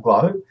twilight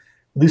glow.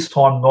 This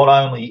time, not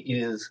only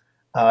is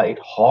it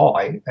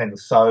high, and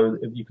so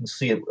you can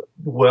see it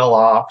well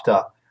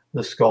after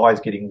the sky is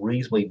getting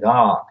reasonably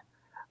dark,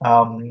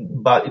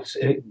 but it's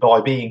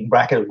by being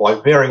bracketed by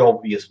very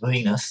obvious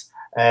Venus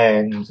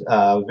and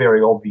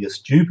very obvious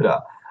Jupiter.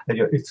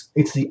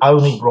 It's the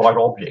only bright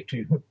object.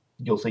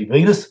 You'll see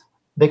Venus,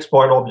 next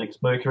bright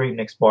object's Mercury,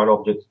 next bright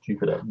object's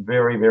Jupiter.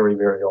 Very, very,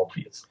 very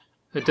obvious.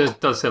 It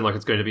does sound like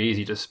it's going to be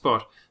easy to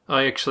spot.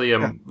 I actually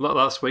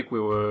last week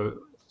we were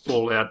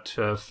all out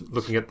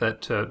looking at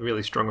that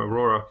really strong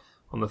aurora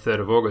on the 3rd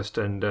of August,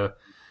 and I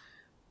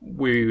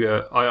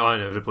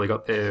inevitably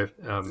got there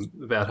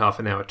about half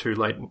an hour too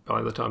late.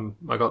 By the time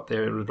I got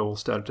there, it had all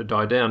started to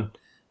die down.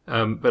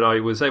 But I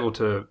was able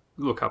to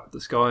look up at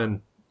the sky,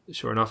 and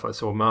sure enough, I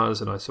saw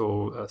Mars, and I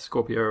saw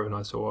Scorpio, and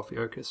I saw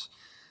Ophiuchus,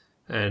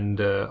 and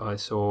I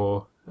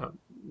saw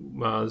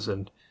Mars,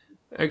 and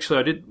actually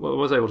I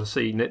was able to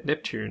see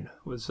Neptune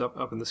was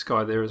up in the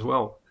sky there as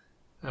well.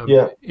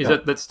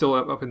 That's still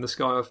up in the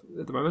sky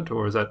at the moment,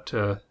 or is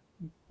that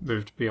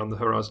moved beyond the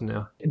horizon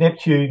now?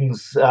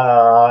 Neptune's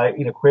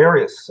in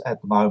Aquarius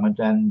at the moment,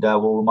 and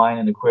will remain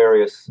in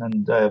Aquarius,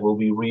 and will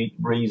be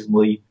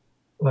reasonably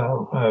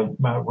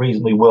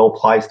well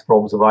placed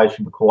for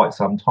observation for quite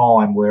some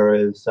time.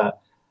 Whereas,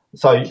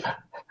 so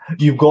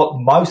you've got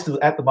most of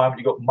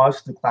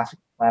the classic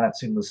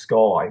planets in the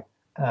sky,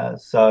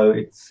 so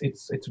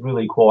it's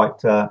really quite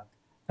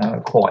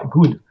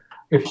good.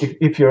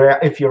 If you're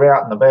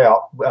out and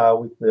about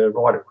with the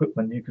right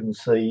equipment, you can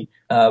see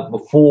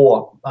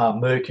before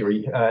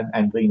Mercury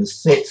and Venus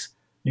sets.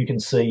 You can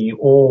see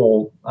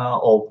all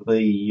of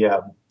the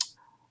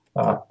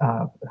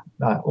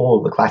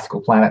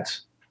classical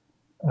planets,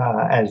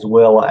 as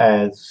well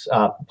as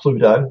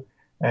Pluto.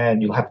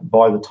 And you'll have to,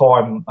 by the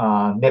time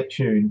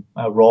Neptune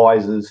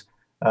rises,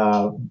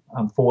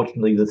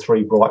 unfortunately, the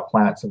 3 bright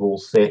planets have all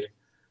set,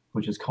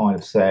 which is kind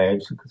of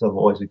sad because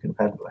otherwise we could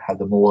have had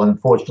them all. And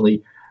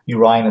unfortunately,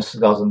 Uranus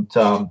doesn't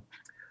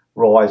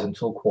rise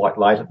until quite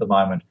late at the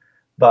moment.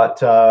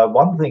 But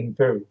one thing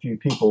very few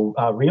people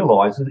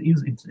realise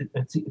is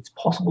it's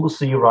possible to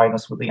see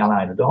Uranus with the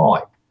unaided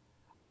eye.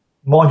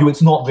 Mind you,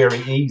 it's not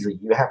very easy.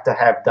 You have to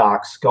have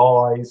dark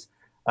skies.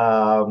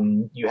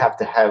 You have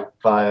to have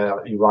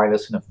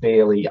Uranus in a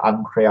fairly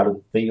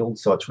uncrowded field,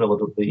 so it's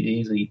relatively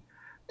easy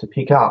to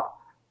pick up.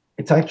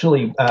 It's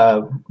actually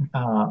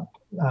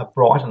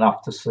bright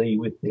enough to see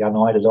with the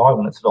unaided eye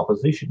when it's at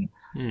opposition.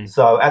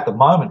 So at the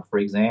moment, for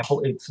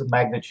example, it's a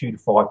magnitude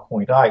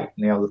 5.8.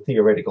 Now, the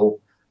theoretical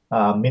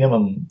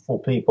minimum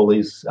for people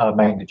is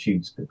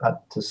magnitudes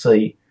to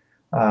see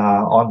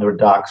under a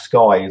dark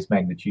sky is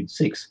magnitude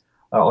 6.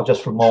 I'll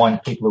just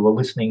remind people who are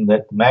listening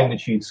that the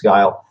magnitude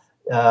scale,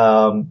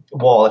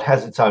 while it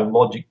has its own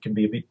logic, can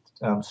be a bit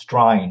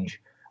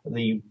strange.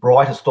 The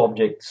brightest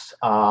objects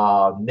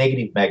are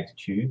negative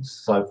magnitudes.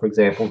 So, for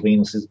example,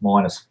 Venus is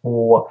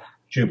 -4,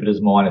 Jupiter's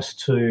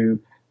 -2,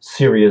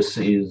 Sirius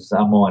is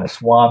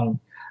 -1,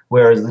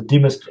 whereas the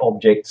dimmest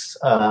objects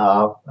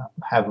have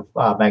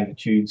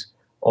magnitudes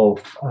of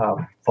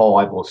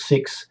 5 or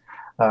 6.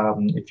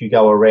 If you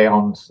go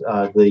around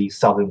the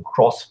Southern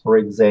Cross, for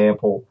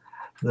example,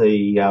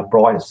 the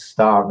brightest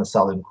star in the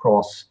Southern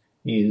Cross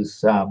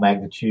is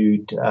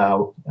magnitude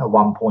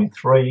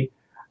 1.3,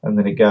 and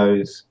then it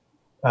goes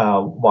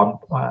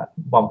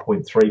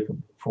 1.3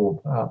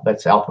 for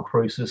that's Alpha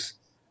Crucis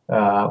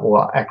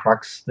or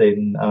Acrux.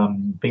 Then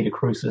Beta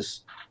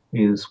Crucis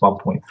is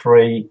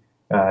 1.3,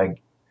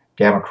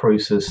 Gamma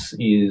Crucis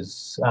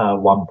is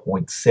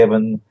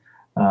 1.7,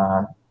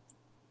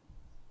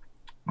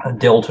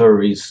 Delta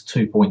is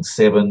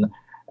 2.7,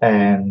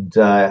 and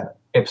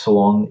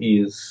Epsilon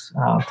is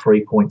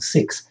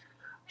 3.6.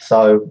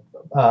 So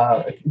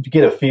if you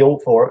get a feel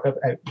for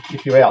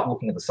if you're out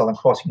looking at the Southern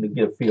Cross, you can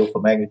get a feel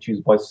for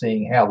magnitudes by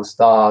seeing how the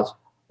stars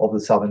of the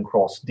Southern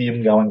Cross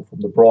dim, going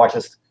from the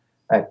brightest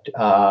at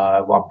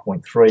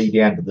 1.3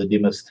 down to the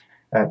dimmest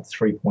at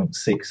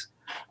 3.6.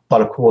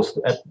 But of course,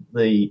 at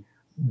the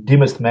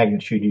dimmest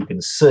magnitude you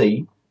can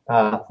see,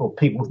 for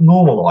people with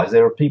normal eyes,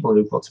 there are people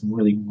who've got some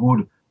really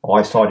good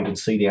eyesight who can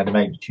see down to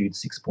magnitude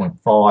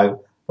 6.5,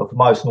 but for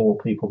most normal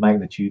people,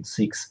 magnitude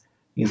 6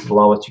 is the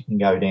lowest you can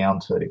go down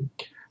to.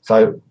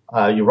 So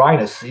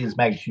Uranus is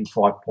magnitude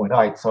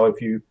 5.8. So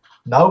if you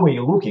know where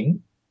you're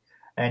looking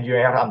and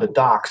you're out under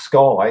dark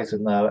skies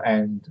and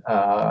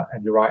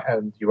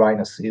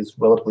Uranus is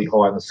relatively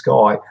high in the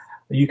sky,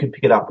 you can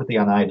pick it up with the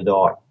unaided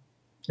eye.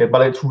 Yeah,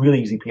 but it's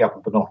really easy to pick up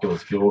with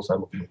binoculars if you're also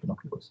looking with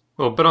binoculars.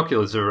 Well,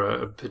 binoculars are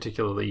a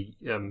particularly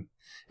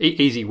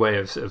easy way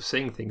of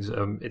seeing things.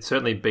 It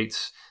certainly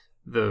beats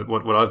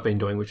what I've been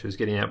doing, which is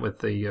getting out with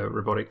the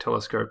robotic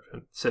telescope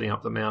and setting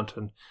up the mount,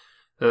 and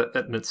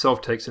that in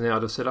itself takes an hour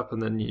to set up,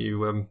 and then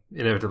you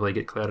inevitably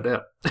get clouded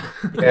out.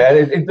 Yeah,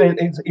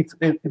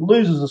 it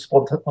loses a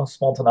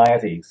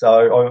spontaneity.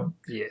 So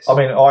yes, I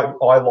mean,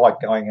 I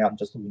like going out and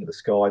just looking at the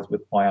skies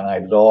with my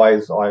unaided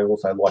eyes. I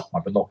also like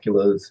my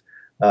binoculars.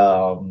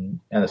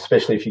 And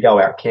especially if you go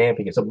out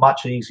camping, it's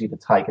much easier to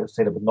take a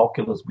set of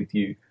binoculars with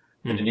you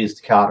than it is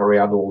to cart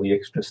around all the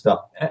extra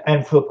stuff.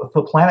 And for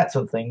planets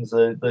and things,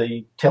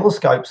 the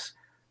telescopes,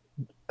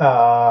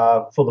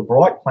 for the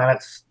bright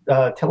planets,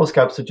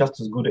 telescopes are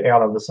just as good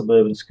out under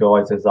suburban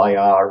skies as they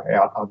are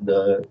out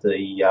under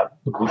the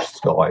bush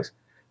skies.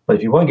 But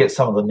if you want to get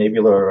some of the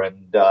nebula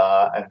and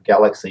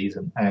galaxies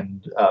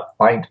and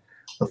faint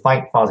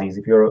fuzzies,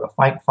 if you're a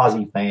faint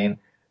fuzzy fan,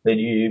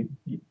 then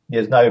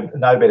there's no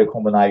better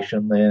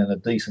combination than a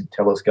decent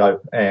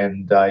telescope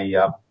and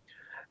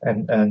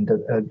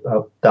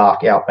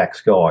dark outback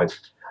skies.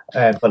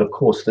 But of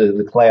course,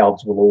 the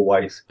clouds will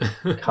always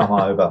come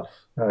over.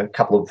 A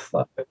couple of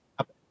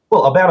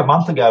well, about a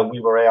month ago, we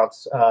were out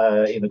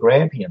in the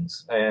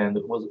Grampians, and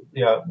it was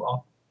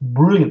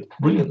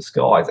brilliant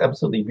skies,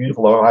 absolutely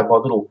beautiful. I had my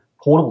little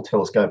portable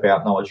telescope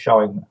out, and I was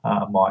showing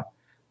my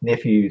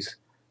nephews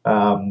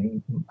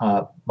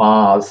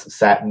Mars,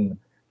 Saturn,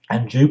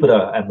 and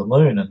Jupiter and the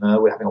Moon, and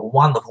we're having a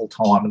wonderful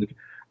time. And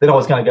then I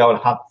was going to go and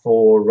hunt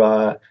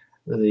for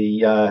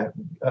the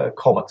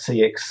Comet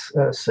C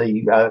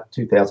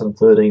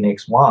 2013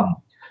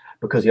 X1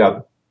 because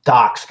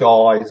dark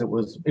skies. It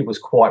was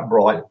quite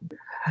bright,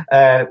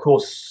 and of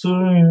course,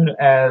 soon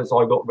as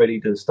I got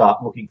ready to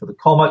start looking for the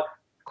comet,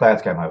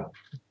 clouds came over.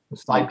 It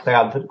stayed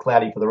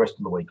cloudy for the rest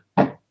of the week.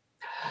 So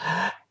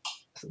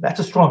that's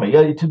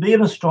astronomy. To be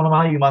an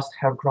astronomer, you must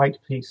have great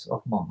peace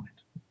of mind.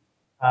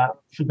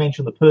 Should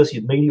mention the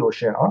Perseid meteor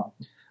shower.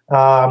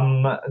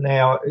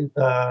 Now,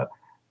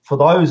 for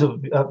those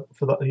of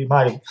you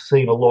may have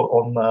seen a lot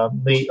on the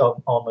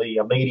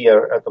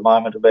media at the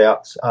moment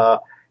about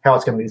how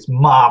it's going to be this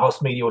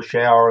marvelous meteor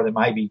shower, and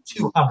there may be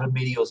 200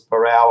 meteors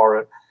per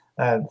hour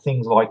and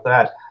things like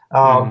that.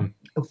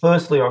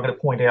 Firstly, I'm going to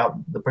point out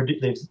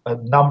there's a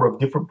number of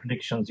different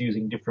predictions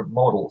using different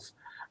models.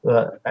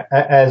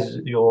 As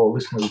your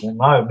listeners will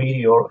know,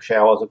 meteor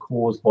showers are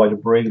caused by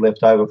debris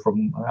left over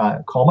from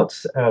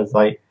comets as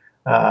they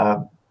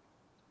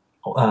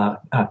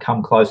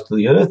come close to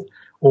the Earth,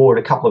 or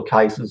in a couple of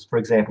cases, for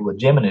example, the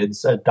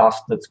Geminids,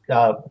 dust that's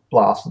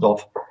blasted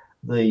off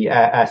the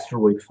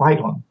asteroid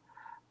Phaeton.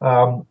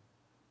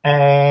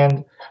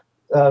 And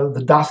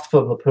the dust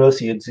from the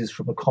Perseids is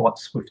from the comet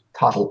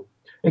Swift-Tuttle.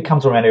 It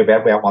comes around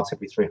about once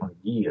every 300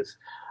 years.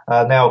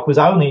 Now, if we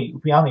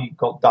only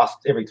got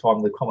dust every time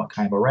the comet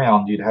came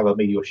around, you'd have a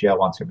meteor shower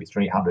once every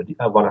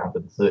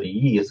 130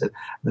 years.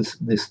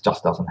 This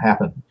just doesn't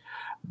happen.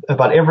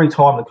 But every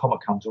time the comet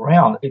comes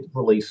around, it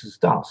releases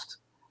dust,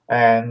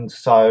 and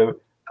so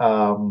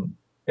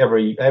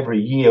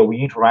every year we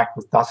interact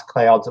with dust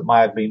clouds that may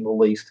have been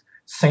released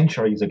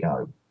centuries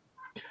ago.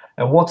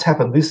 And what's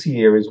happened this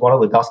year is one of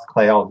the dust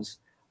clouds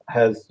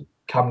has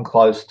come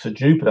close to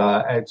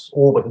Jupiter, and its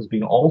orbit has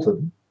been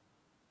altered,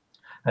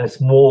 and it's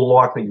more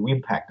likely to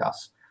impact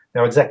us.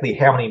 Now, exactly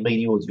how many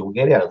meteors you'll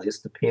get out of this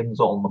depends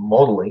on the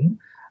modelling.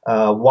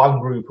 One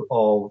group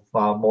of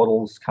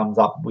models comes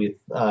up with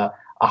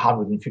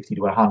 150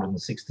 to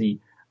 160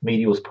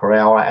 meteors per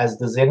hour as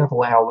the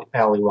zenithal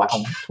hourly rate.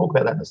 I'll talk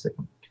about that in a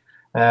second.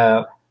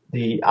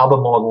 The other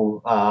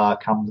model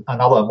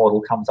another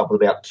model comes up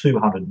with about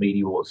 200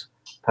 meteors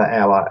per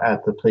hour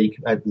at the peak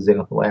at the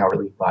zenithal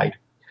hourly rate.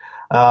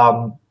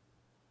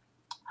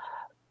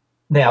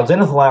 Now,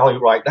 zenithal hourly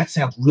rate, that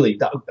sounds really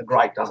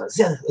great, doesn't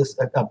it?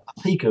 A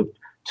peak of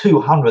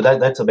 200,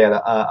 that's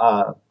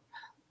about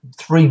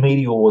 3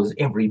 meteors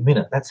every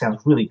minute. That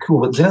sounds really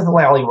cool. But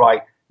zenithal hourly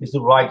rate is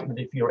the rate that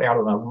if you're out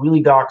on a really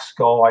dark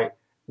sky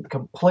with a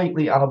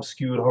completely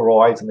unobscured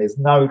horizon, there's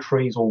no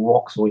trees or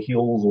rocks or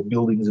hills or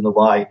buildings in the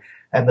way,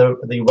 and the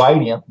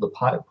radiant, the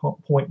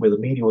point where the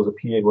meteors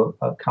appear will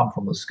come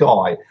from the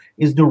sky,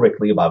 is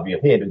directly above your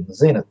head in the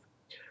zenith.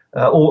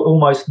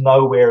 Almost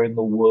nowhere in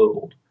the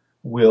world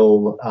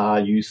will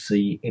you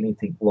see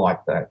anything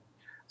like that.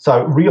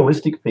 So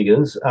realistic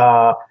figures,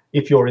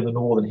 if you're in the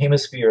Northern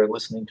Hemisphere and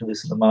listening to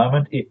this at the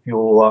moment, if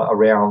you're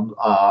around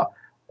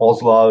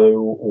Oslo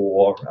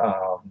or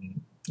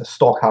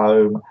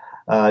Stockholm,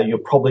 you're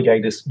probably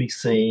going to be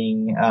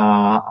seeing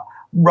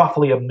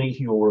roughly a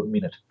meteor a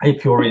minute.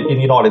 If you're in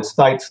the United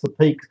States, the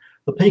peak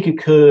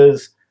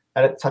occurs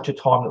at such a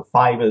time that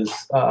favours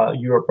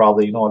Europe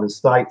rather than the United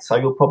States. So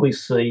you'll probably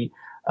see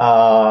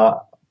a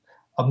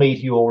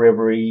meteor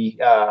every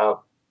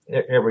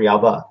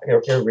other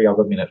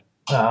minute.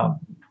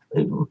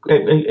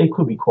 It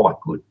could be quite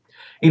good.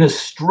 In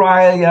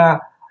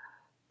Australia,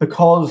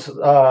 because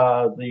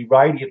the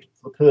radiant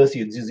for the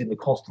Perseids is in the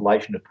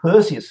constellation of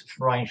Perseus,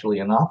 strangely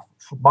enough,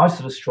 for most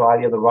of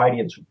Australia, the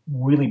radiant's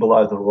really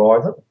below the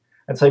horizon.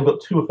 And so you've got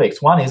two effects.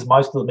 One is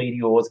most of the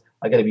meteors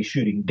are going to be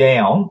shooting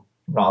down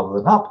rather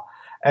than up.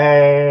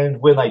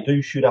 And when they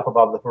do shoot up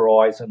above the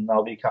horizon,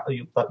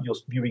 you're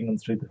viewing them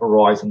through the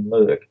horizon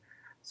murk.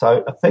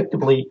 So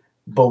effectively,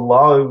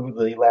 below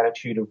the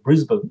latitude of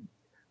Brisbane,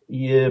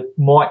 you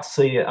might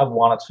see 1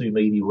 or 2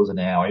 meteors an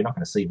hour. You're not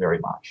going to see very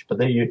much, but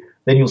then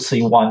you'll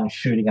see one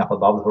shooting up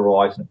above the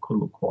horizon. It could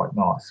look quite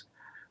nice.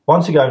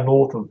 Once you go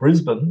north of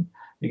Brisbane,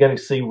 you're going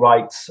to see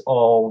rates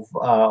of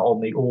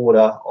on the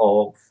order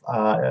of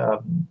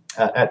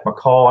at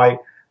Mackay,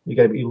 you're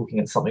going to be looking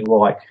at something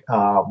like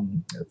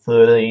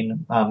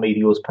 13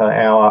 meteors per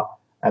hour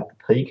at the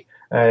peak.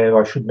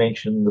 I should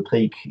mention the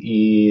peak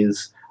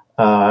is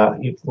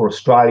for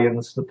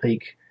Australians. The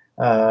peak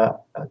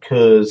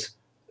occurs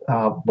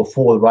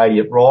before the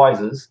radiant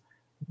rises,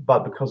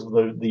 but because of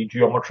the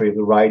geometry of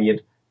the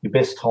radiant, your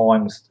best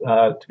times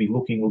to be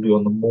looking will be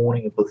on the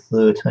morning of the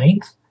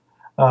 13th,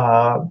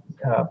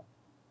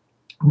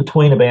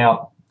 between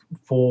about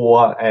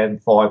 4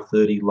 and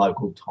 5:30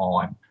 local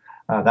time.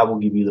 That will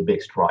give you the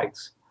best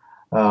rates.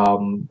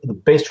 The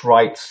best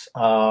rates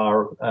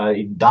are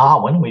in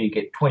Darwin, where you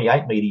get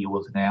 28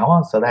 meteors an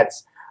hour, so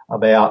that's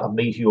about a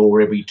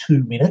meteor every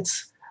 2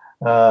 minutes.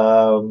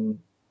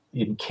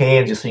 In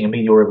Cairns, you're seeing a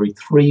meteor every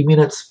 3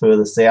 minutes.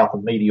 Further south, a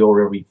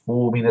meteor every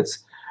 4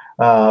 minutes.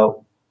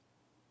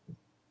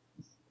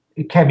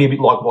 It can be a bit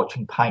like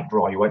watching paint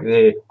dry. You wait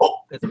there, oh,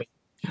 there's a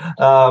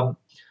meteor.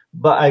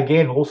 But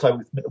again,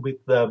 also with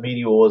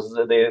meteors,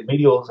 they're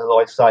meteors, as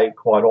I say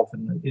quite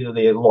often,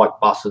 they're like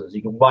buses.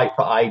 You can wait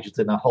for ages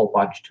and a whole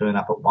bunch turn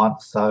up at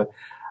once. So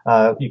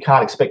you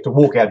can't expect to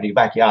walk out in your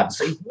backyard and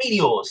see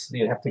meteors.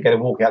 You have to go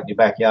and walk out in your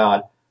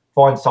backyard,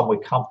 find somewhere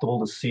comfortable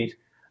to sit,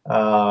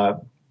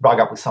 rug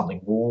up with something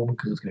warm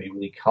because it's going to be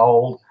really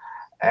cold,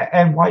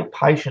 and wait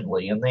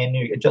patiently. And then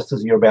just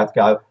as you're about to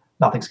go,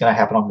 nothing's going to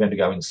happen, I'm going to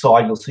go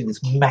inside, you'll see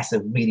this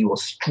massive meteor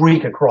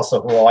streak across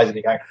the horizon.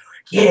 You're going,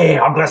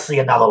 yeah, I'm going to see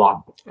another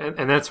one.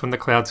 And that's when the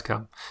clouds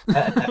come.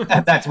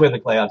 And that's when the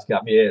clouds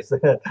come, yes.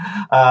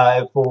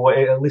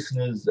 For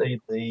listeners in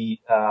the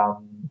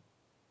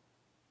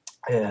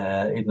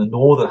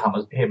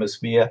northern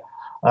hemisphere,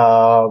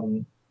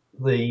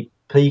 the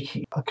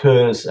peak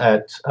occurs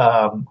at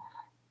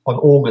on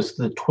August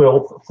the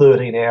 12th,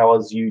 13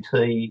 hours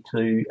UT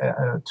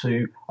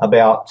to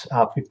about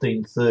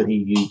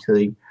 15:30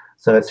 UT.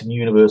 So that's in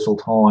universal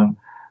time.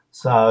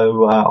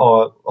 So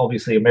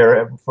obviously,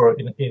 America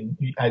in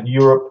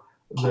Europe,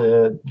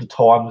 the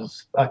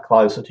times are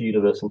closer to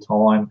universal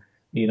time.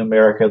 In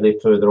America, they're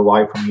further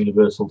away from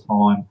universal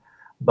time.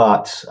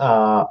 But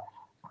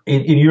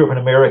in Europe and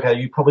America,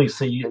 you probably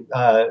see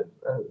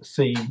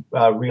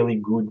really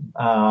good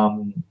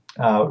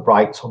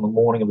rates on the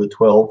morning of the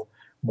 12th,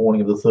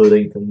 morning of the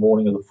 13th, and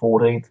morning of the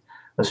 14th.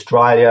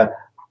 Australia,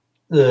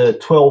 the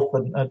 12th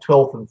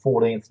and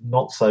 14th,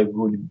 not so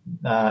good.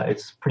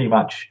 It's pretty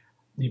much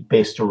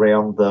best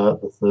around the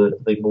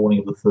morning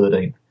of the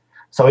 13th.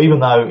 So even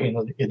though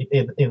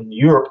in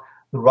Europe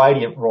the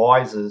radiant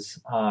rises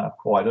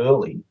quite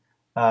early,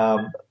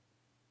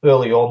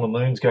 early on the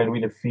moon's going to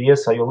interfere,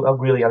 so you'll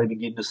really only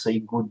begin to see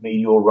good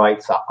meteor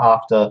rates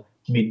after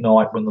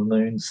midnight when the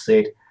moon's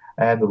set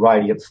and the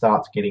radiance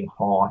starts getting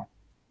high.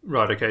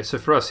 Right, okay. So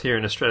for us here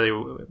in Australia,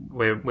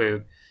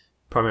 we're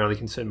primarily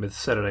concerned with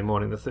Saturday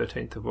morning, the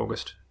 13th of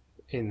August,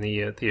 in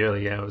the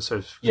early hours. So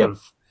sort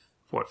of,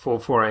 what,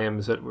 4 a.m.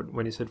 is that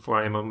when you said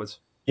 4 a.m. onwards?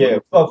 Yeah,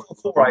 4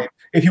 a.m.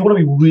 If you want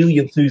to be really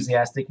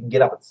enthusiastic and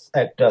get up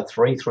at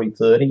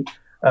 3:30,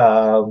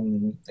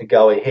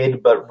 go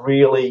ahead. But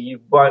really, you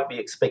won't be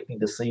expecting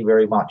to see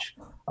very much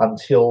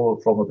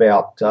until from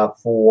about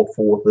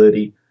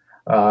 4:30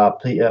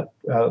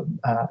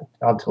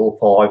 until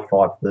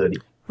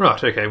 5:30.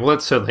 Right, okay. Well,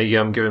 that's certainly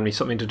given me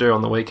something to do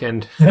on the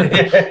weekend.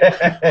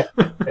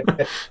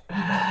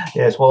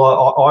 Yes,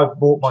 well, I've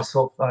bought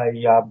myself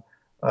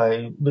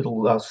a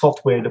little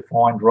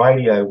software-defined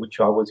radio, which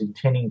I was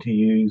intending to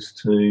use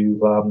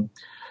to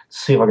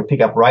see if I could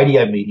pick up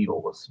radio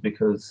meteors,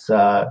 because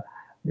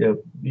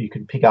you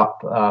can pick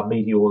up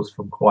meteors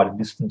from quite a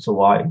distance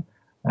away,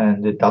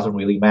 and it doesn't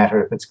really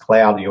matter if it's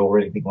cloudy or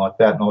anything like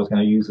that. And I was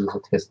going to use it as a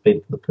test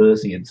bed for the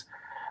Perseids.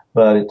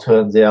 But it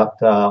turns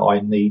out I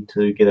need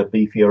to get a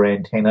beefier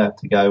antenna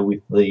to go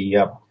with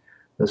the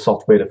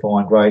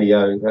software-defined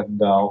radio,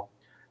 and I'll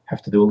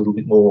have to do a little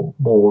bit more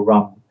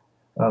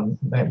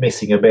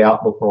messing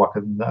about before I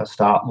can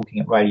start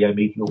looking at radio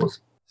meteors.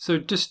 So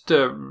just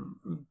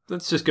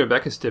let's just go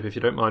back a step, if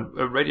you don't mind.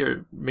 A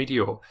radio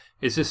meteor,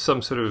 is this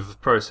some sort of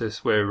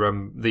process where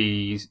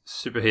the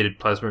superheated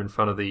plasma in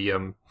front of the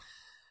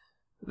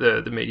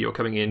meteor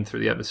coming in through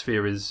the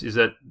atmosphere is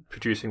that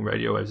producing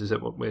radio waves? Is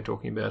that what we're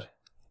talking about?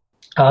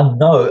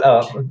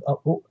 No,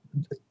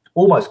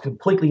 almost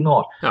completely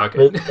not. Oh,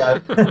 okay.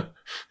 But,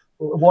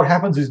 what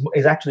happens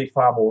is actually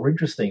far more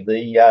interesting.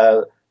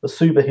 The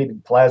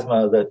superheated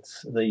plasma that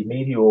the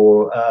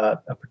meteor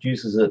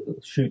produces, that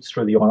shoots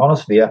through the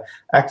ionosphere,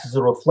 acts as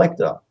a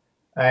reflector.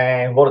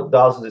 And what it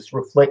does is it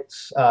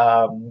reflects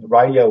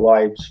radio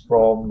waves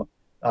from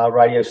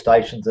radio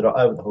stations that are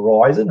over the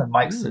horizon and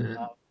makes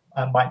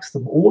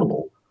them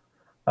audible.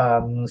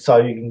 So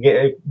you can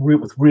get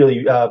with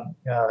really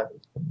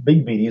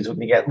big meteors, you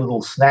can get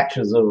little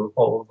snatches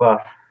of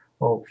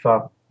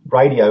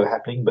radio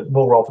happening, but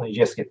more often you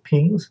just get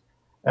pings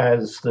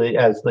as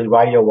the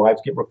radio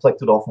waves get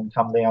reflected off and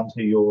come down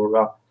to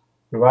your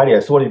radio.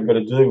 So what you've got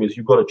to do is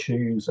you've got to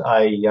choose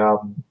a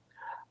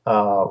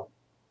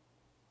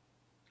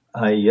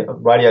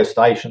radio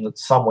station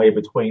that's somewhere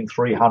between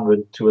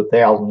 300 to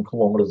 1,000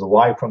 kilometres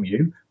away from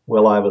you,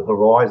 well over the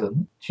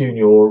horizon. Tune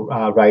your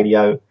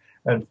radio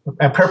and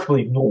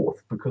preferably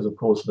north, because of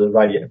course the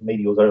radio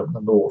meteors are in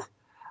the north.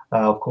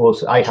 Of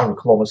course, 800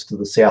 kilometres to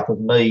the south of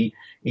me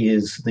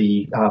is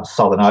the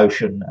Southern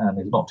Ocean, and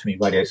there's not too many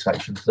radio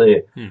stations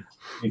there. You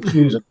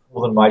choose a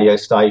northern radio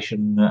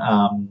station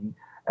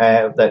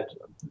that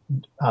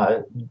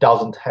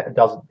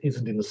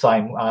isn't in the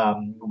same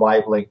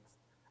wavelength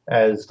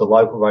as the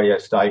local radio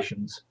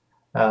stations,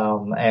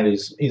 and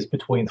is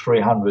between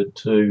 300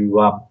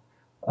 to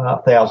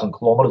 1,000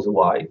 kilometres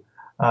away.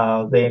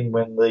 Then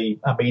when the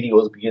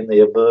meteors begin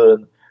their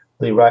burn,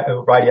 the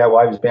radio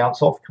waves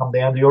bounce off, come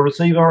down to your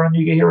receiver, and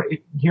you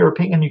hear a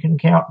ping, and you can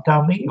count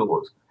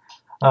meteors.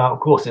 Of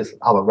course, there's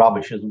other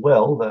rubbish as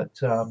well that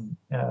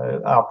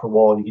after a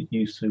while you get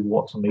used to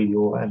what's a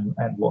meteor and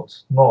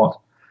what's not.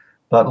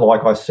 But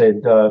like I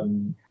said,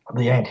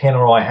 the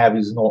antenna I have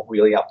is not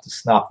really up to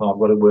snuff, and I've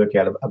got to work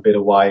out a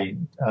better way,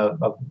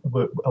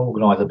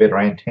 organise a better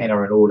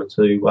antenna in order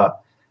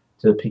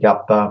to pick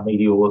up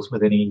meteors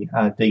with any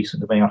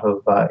decent amount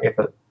of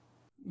effort.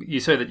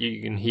 You say that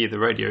you can hear the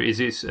radio. Is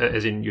this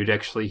as in you'd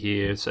actually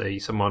hear, say,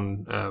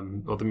 someone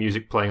or the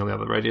music playing on the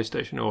other radio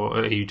station, or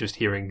are you just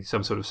hearing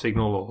some sort of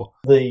signal? Or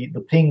the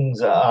pings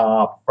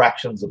are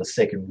fractions of a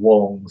second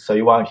long, so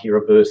you won't hear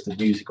a burst of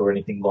music or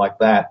anything like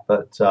that.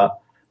 But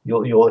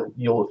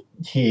you'll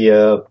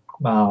hear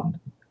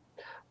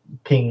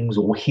pings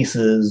or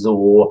hisses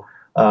or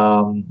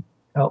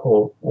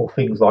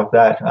things like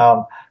that.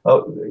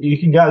 You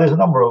can go. There's a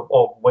number of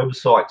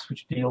websites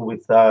which deal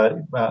with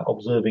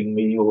observing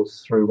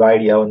meteors through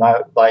radio, and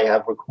they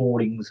have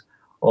recordings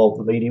of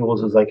the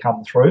meteors as they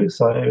come through.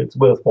 So it's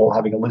worthwhile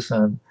having a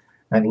listen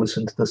and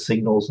listen to the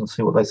signals and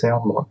see what they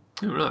sound like.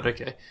 Oh, right,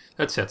 okay,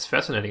 that sounds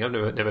fascinating. I've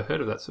never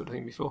heard of that sort of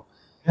thing before.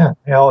 Yeah,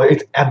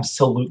 it's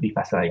absolutely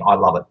fascinating. I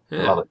love it.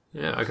 Yeah, I love it.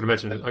 Yeah, I can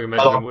imagine. I'm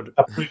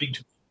proving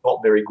to be not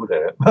very good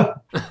at it.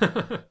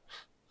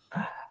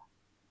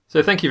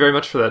 So thank you very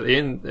much for that,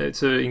 Ian.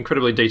 It's an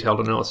incredibly detailed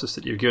analysis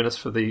that you've given us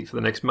for the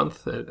next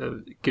month.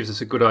 It gives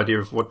us a good idea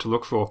of what to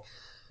look for,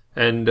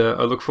 and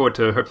I look forward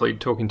to hopefully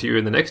talking to you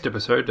in the next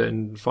episode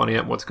and finding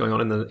out what's going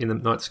on in the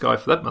night sky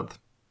for that month.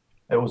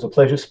 It was a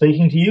pleasure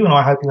speaking to you, and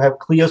I hope you have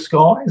clear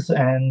skies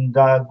and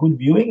good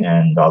viewing.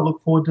 And I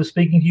look forward to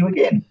speaking to you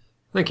again.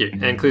 Thank you,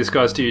 and clear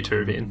skies to you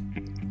too,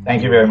 Ian.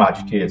 Thank you very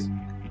much. Cheers.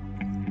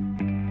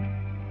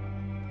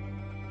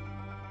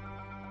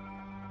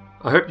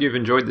 I hope you've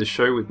enjoyed this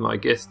show with my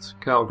guests,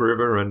 Carl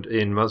Gruber and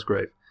Ian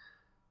Musgrave.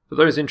 For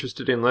those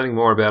interested in learning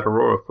more about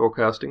aurora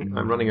forecasting,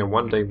 I'm running a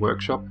one-day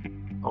workshop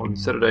on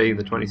Saturday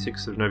the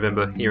 26th of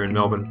November here in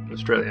Melbourne,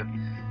 Australia.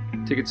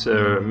 Tickets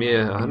are a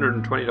mere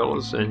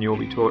 $120 and you'll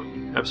be taught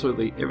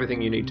absolutely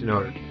everything you need to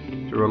know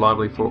to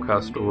reliably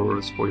forecast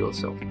auroras for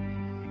yourself.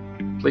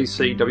 Please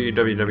see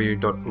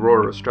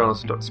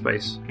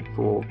www.auroraaustralis.space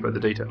for further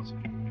details.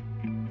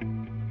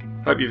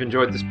 Hope you've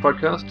enjoyed this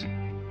podcast.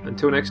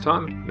 Until next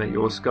time, may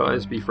your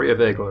skies be free of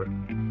airglow.